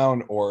Forest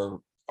down,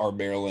 or are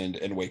Maryland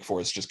and Wake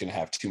Forest just going to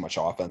have too much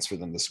offense for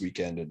them this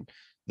weekend, and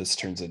this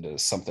turns into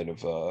something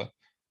of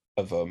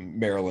a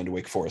Maryland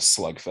Wake Forest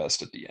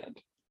slugfest at the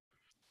end?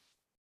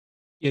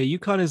 Yeah,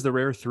 UConn is the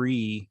rare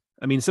three.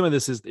 I mean, some of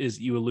this is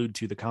you allude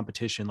to the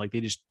competition. Like,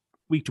 they just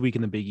week to week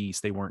in the Big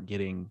East, they weren't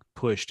getting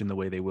pushed in the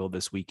way they will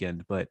this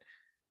weekend. But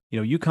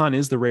UConn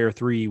is the rare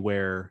three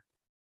where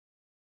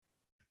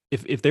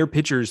if their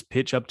pitchers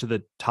pitch up to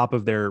the top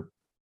of their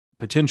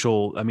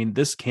potential, I mean,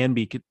 this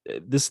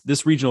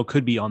regional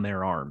could be on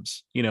their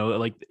arms.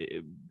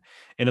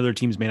 And other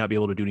teams may not be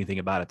able to do anything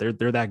about it.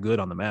 They're that good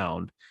on the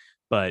mound,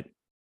 but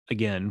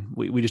again,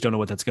 we just don't know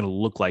what that's going to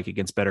look like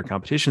against better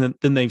competition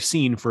than they've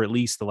seen for at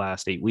least the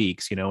last 8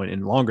 weeks,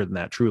 and longer than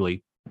that,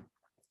 truly.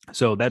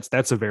 So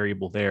that's a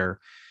variable there.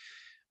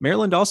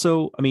 Maryland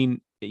also, I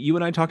mean, you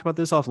and I talked about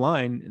this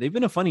offline. They've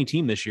been a funny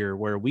team this year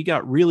where we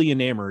got really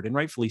enamored, and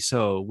rightfully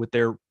so, with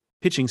their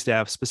pitching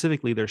staff,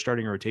 specifically their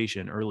starting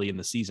rotation early in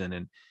the season.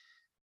 And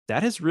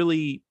that has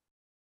really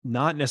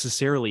not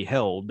necessarily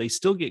held. They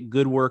still get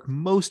good work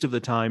most of the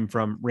time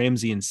from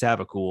Ramsey and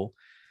Savacool.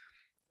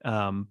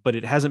 But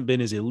it hasn't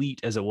been as elite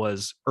as it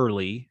was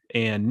early.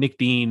 And Nick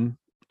Dean,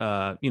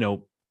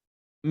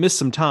 missed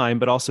some time,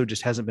 but also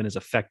just hasn't been as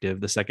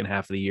effective the second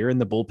half of the year. And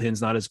the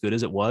bullpen's not as good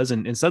as it was.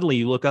 And suddenly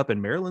you look up and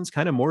Maryland's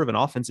kind of more of an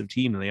offensive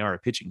team than they are a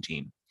pitching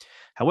team.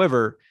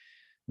 However,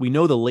 we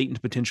know the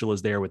latent potential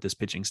is there with this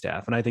pitching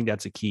staff. And I think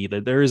that's a key,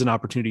 that there is an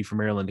opportunity for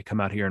Maryland to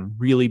come out here and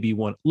really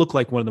look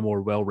like one of the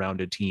more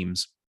well-rounded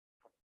teams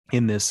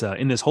in this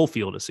whole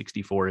field of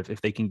 64,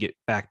 if they can get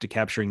back to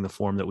capturing the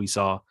form that we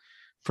saw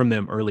from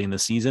them early in the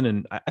season.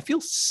 And I feel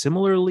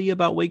similarly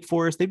about Wake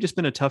Forest. They've just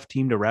been a tough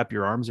team to wrap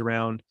your arms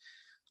around.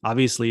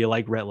 Obviously, you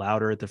like Rhett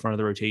Lauder at the front of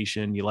the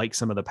rotation. You like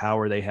some of the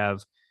power they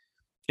have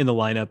in the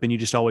lineup, and you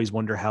just always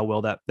wonder how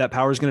well that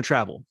power is going to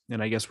travel.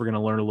 And I guess we're going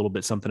to learn a little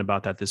bit something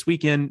about that this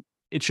weekend.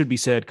 It should be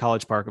said,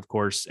 College Park, of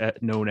course,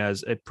 known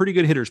as a pretty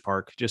good hitter's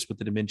park, just with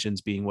the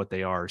dimensions being what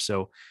they are.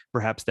 So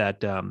perhaps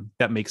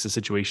that makes the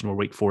situation where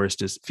Wake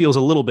Forest feels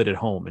a little bit at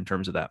home in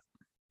terms of that.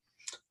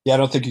 Yeah, I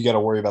don't think you got to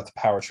worry about the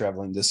power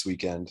traveling this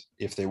weekend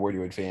if they were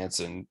to advance.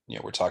 And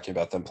we're talking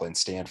about them playing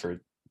Stanford,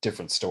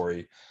 different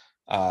story.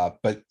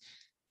 But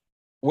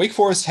Wake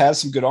Forest has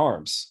some good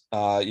arms.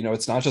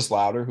 It's not just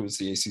Lauder, who's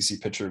the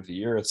ACC pitcher of the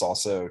year. It's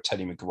also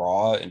Teddy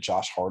McGraw and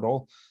Josh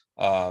Hartle.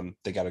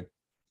 They got a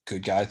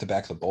good guy at the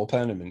back of the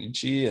bullpen,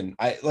 Aminichi, and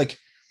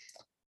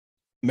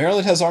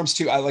Maryland has arms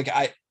too.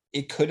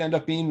 It could end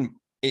up being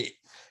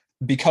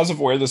because of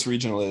where this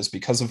regional is,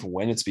 because of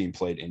when it's being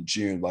played in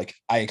June. Like,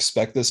 I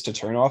expect this to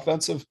turn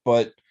offensive,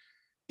 but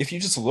if you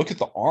just look at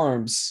the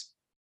arms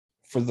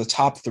for the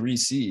top 3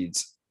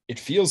 seeds, it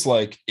feels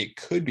like it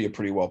could be a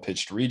pretty well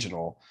pitched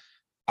regional.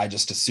 I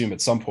just assume at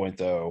some point,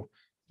 though,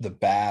 the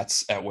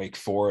bats at Wake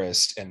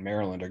Forest and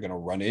Maryland are going to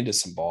run into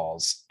some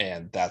balls,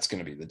 and that's going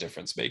to be the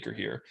difference maker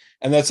here.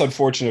 And that's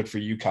unfortunate for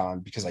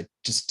UConn, because I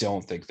just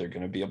don't think they're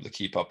going to be able to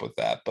keep up with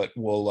that, but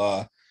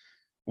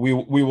we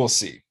will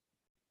see.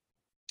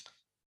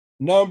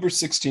 Number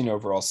 16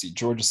 overall seed,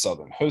 Georgia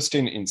Southern,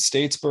 hosting in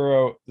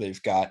Statesboro.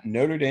 They've got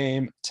Notre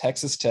Dame,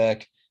 Texas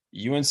Tech,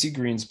 UNC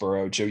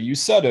Greensboro. Joe, you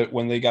said it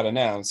when they got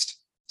announced.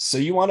 So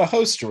you want to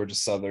host Georgia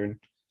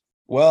Southern?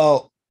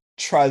 Well,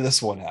 try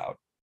this one out.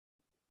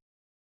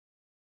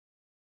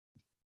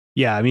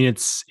 Yeah, I mean,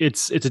 it's a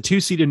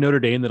 2-seed in Notre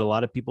Dame that a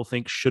lot of people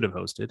think should have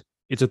hosted.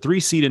 It's a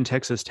 3-seed in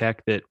Texas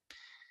Tech that,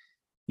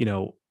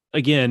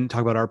 again,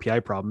 talk about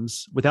RPI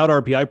problems. Without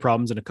RPI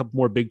problems and a couple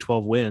more Big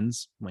 12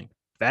 wins, like,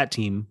 that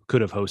team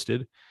could have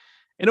hosted.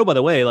 And oh, by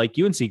the way, like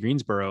UNC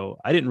Greensboro,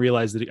 I didn't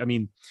realize that. I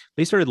mean,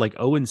 they started like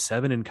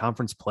 0-7 in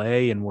conference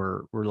play, and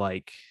were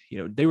like,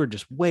 they were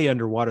just way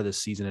underwater this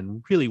season,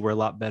 and really were a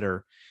lot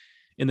better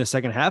in the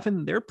second half.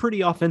 And they're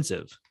pretty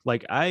offensive.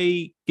 Like,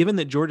 given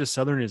that Georgia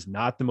Southern is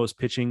not the most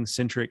pitching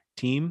centric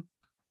team,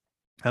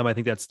 I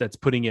think that's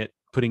putting it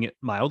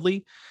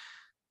mildly.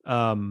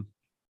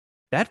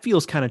 that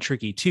feels kind of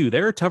tricky too.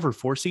 There are tougher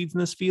 4 seeds in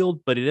this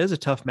field, but it is a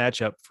tough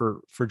matchup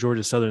for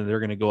Georgia Southern. They're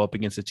going to go up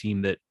against a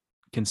team that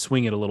can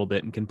swing it a little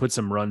bit and can put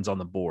some runs on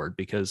the board,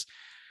 because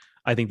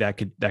I think that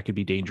could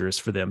be dangerous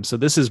for them. So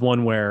this is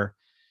one where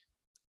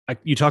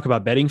you talk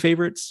about betting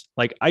favorites.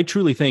 Like, I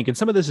truly think, and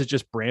some of this is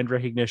just brand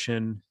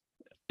recognition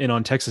and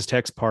on Texas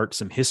Tech's part,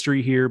 some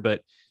history here,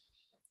 but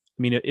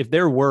I mean, if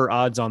there were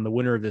odds on the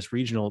winner of this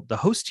regional, the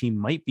host team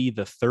might be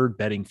the 3rd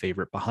betting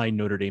favorite behind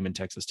Notre Dame and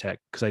Texas Tech,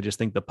 because I just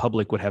think the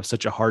public would have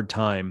such a hard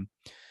time,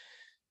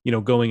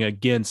 going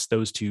against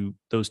those two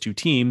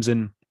teams.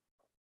 And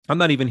I'm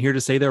not even here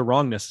to say they're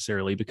wrong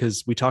necessarily,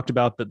 because we talked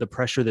about the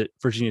pressure that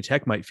Virginia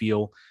Tech might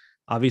feel.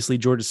 Obviously,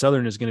 Georgia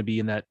Southern is going to be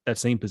in that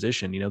same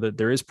position. That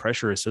there is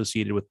pressure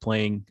associated with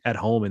playing at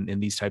home in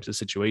these types of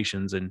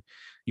situations. And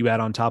you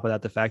add on top of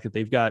that the fact that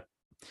they've got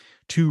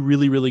 2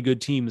 really, really good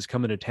teams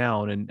coming to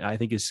town. And I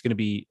think it's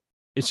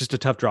just a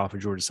tough draw for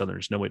Georgia Southern.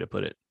 There's no way to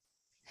put it.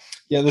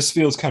 Yeah, this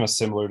feels kind of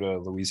similar to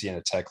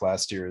Louisiana Tech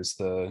last year as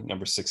the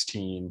number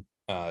 16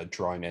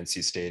 drawing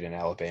NC State and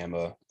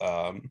Alabama.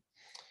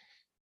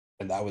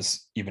 And that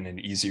was even an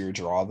easier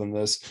draw than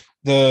this.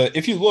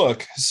 If you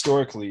look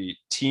historically,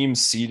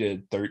 teams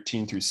seeded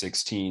 13 through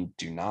 16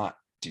 do not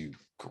do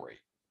great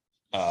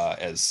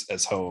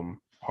as home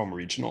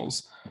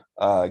regionals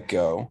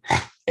go.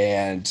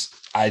 And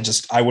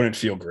I wouldn't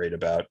feel great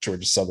about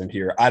Georgia Southern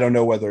here. I don't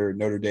know whether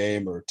Notre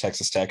Dame or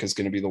Texas Tech is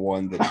going to be the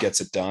one that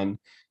gets it done.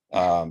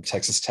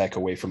 Texas Tech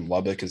away from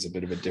Lubbock is a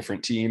bit of a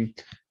different team.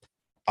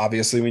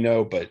 Obviously, we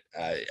know, but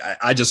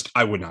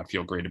I would not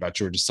feel great about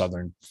Georgia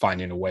Southern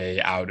finding a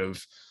way out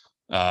of.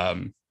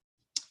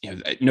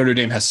 Notre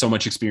Dame has so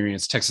mumuch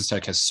experience. Texas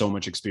Tech has so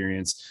much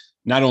experience.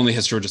 Not only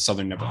has Georgia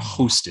Southern never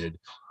hosted,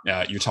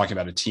 you're talking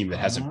about a team that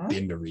hasn't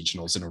been to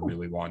regionals in a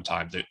really long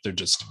time. They're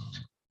just,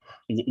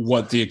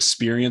 what the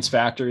experience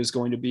factor is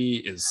going to be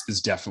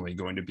is definitely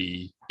going to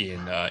be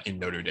in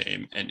Notre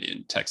Dame and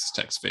in Texas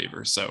Tech's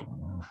favor. So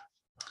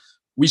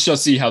we shall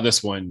see how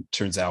this one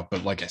turns out.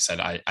 But like I said,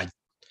 I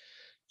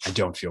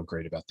don't feel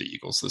great about the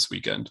Eagles this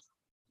weekend.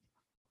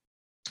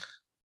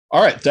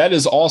 All right, that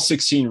is all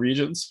 16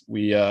 regions.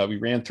 We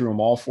ran through them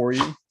all for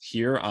you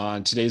here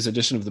on today's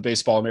edition of the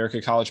Baseball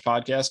America College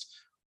Podcast.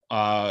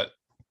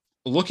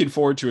 Looking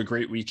forward to a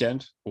great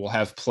weekend. We'll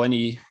have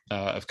plenty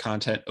of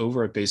content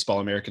over at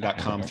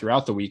baseballamerica.com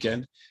throughout the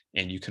weekend,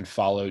 and you can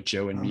follow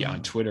Joe and me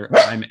on Twitter.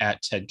 I'm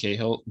at Ted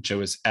Cahill.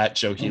 Joe is at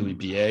Joe Healy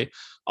BA.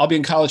 I'll be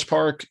in College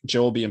Park.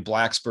 Joe will be in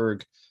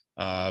Blacksburg,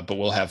 but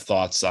we'll have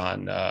thoughts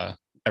on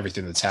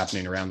everything that's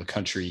happening around the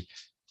country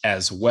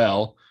as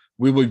well.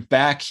 We will be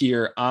back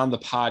here on the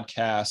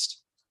podcast,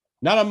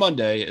 not on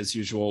Monday as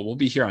usual. We'll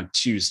be here on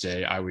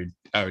Tuesday, I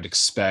would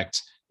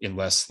expect,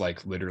 unless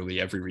like literally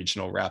every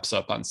regional wraps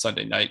up on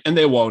Sunday night, and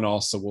they won't.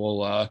 Also,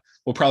 we'll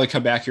probably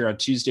come back here on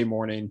Tuesday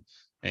morning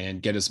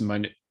and get as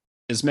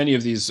many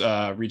of these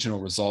regional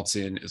results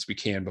in as we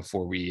can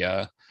before we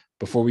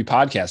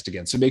podcast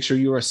again. So make sure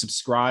you are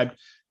subscribed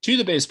to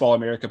the Baseball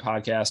America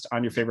podcast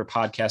on your favorite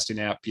podcasting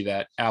app, be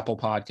that Apple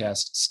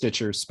Podcasts,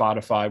 Stitcher,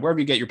 Spotify, wherever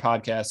you get your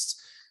podcasts.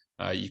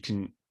 You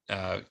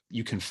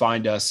can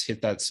find us,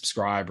 hit that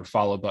subscribe or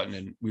follow button,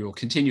 and we will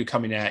continue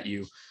coming at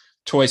you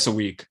twice a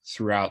week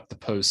throughout the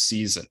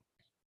postseason.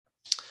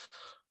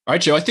 All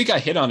right, Joe, I think I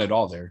hit on it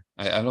all there.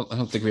 I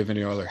don't think we have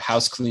any other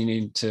house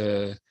cleaning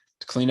to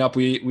clean up.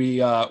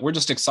 We're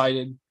just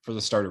excited for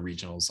the start of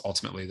regionals.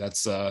 Ultimately,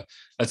 that's the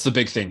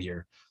big thing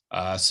here.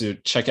 So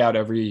check out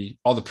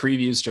all the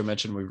previews. Joe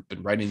mentioned we've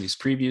been writing these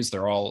previews.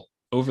 They're all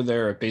over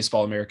there at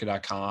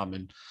baseballamerica.com.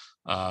 And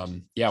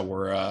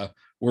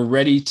we're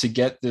ready to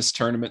get this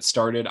tournament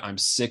started. I'm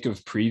sick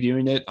of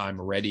previewing it. I'm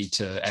ready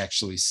to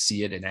actually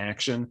see it in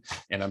action,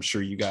 and I'm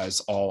sure you guys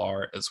all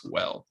are as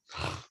well.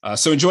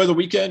 So enjoy the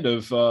weekend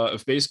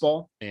of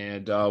baseball,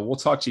 and we'll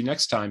talk to you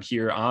next time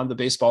here on the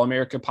Baseball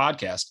America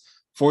podcast.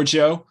 For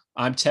Joe,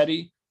 I'm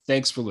Teddy.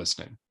 Thanks for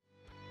listening.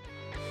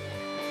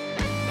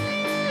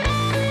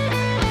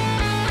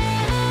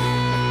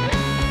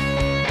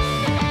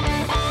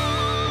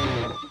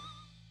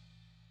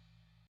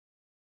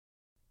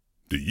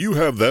 Do you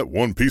have that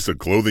one piece of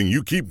clothing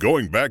you keep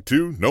going back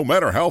to, no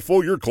matter how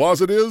full your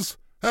closet is?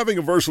 Having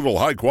a versatile,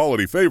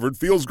 high-quality favorite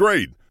feels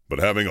great, but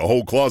having a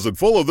whole closet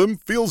full of them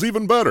feels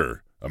even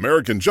better.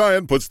 American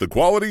Giant puts the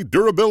quality,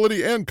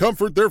 durability, and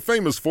comfort they're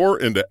famous for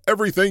into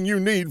everything you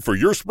need for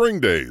your spring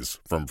days.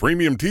 From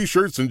premium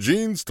t-shirts and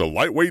jeans to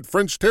lightweight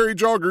French terry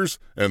joggers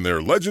and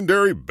their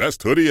legendary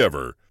best hoodie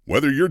ever.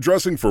 Whether you're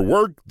dressing for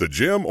work, the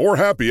gym, or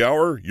happy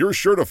hour, you're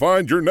sure to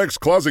find your next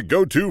closet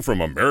go-to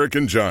from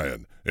American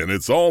Giant. And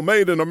it's all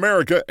made in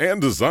America and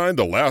designed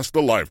to last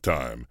a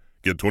lifetime.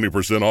 Get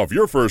 20% off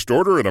your first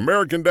order at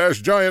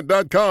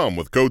American-Giant.com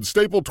with code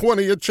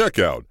STAPLE20 at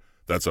checkout.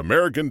 That's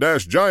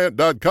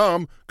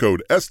American-Giant.com,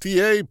 code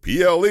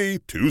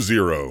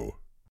STAPLE20.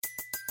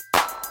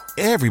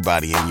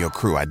 Everybody in your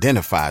crew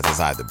identifies as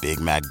either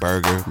Big Mac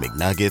Burger,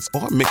 McNuggets,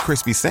 or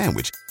McCrispy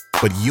Sandwich.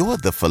 But you're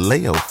the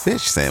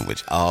Filet-O-Fish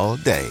Sandwich all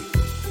day.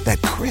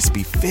 That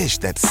crispy fish,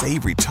 that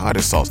savory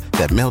tartar sauce,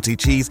 that melty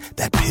cheese,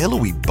 that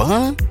pillowy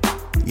bun.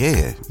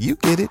 Yeah, you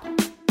get it.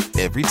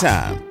 Every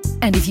time.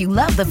 And if you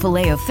love the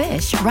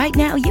Filet-O-Fish, right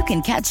now you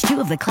can catch 2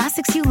 of the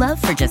classics you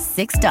love for just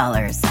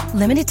 $6.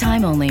 Limited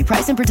time only.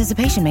 Price and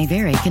participation may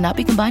vary. Cannot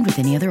be combined with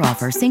any other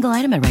offer. Single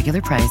item at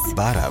regular price.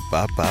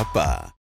 Ba-da-ba-ba-ba.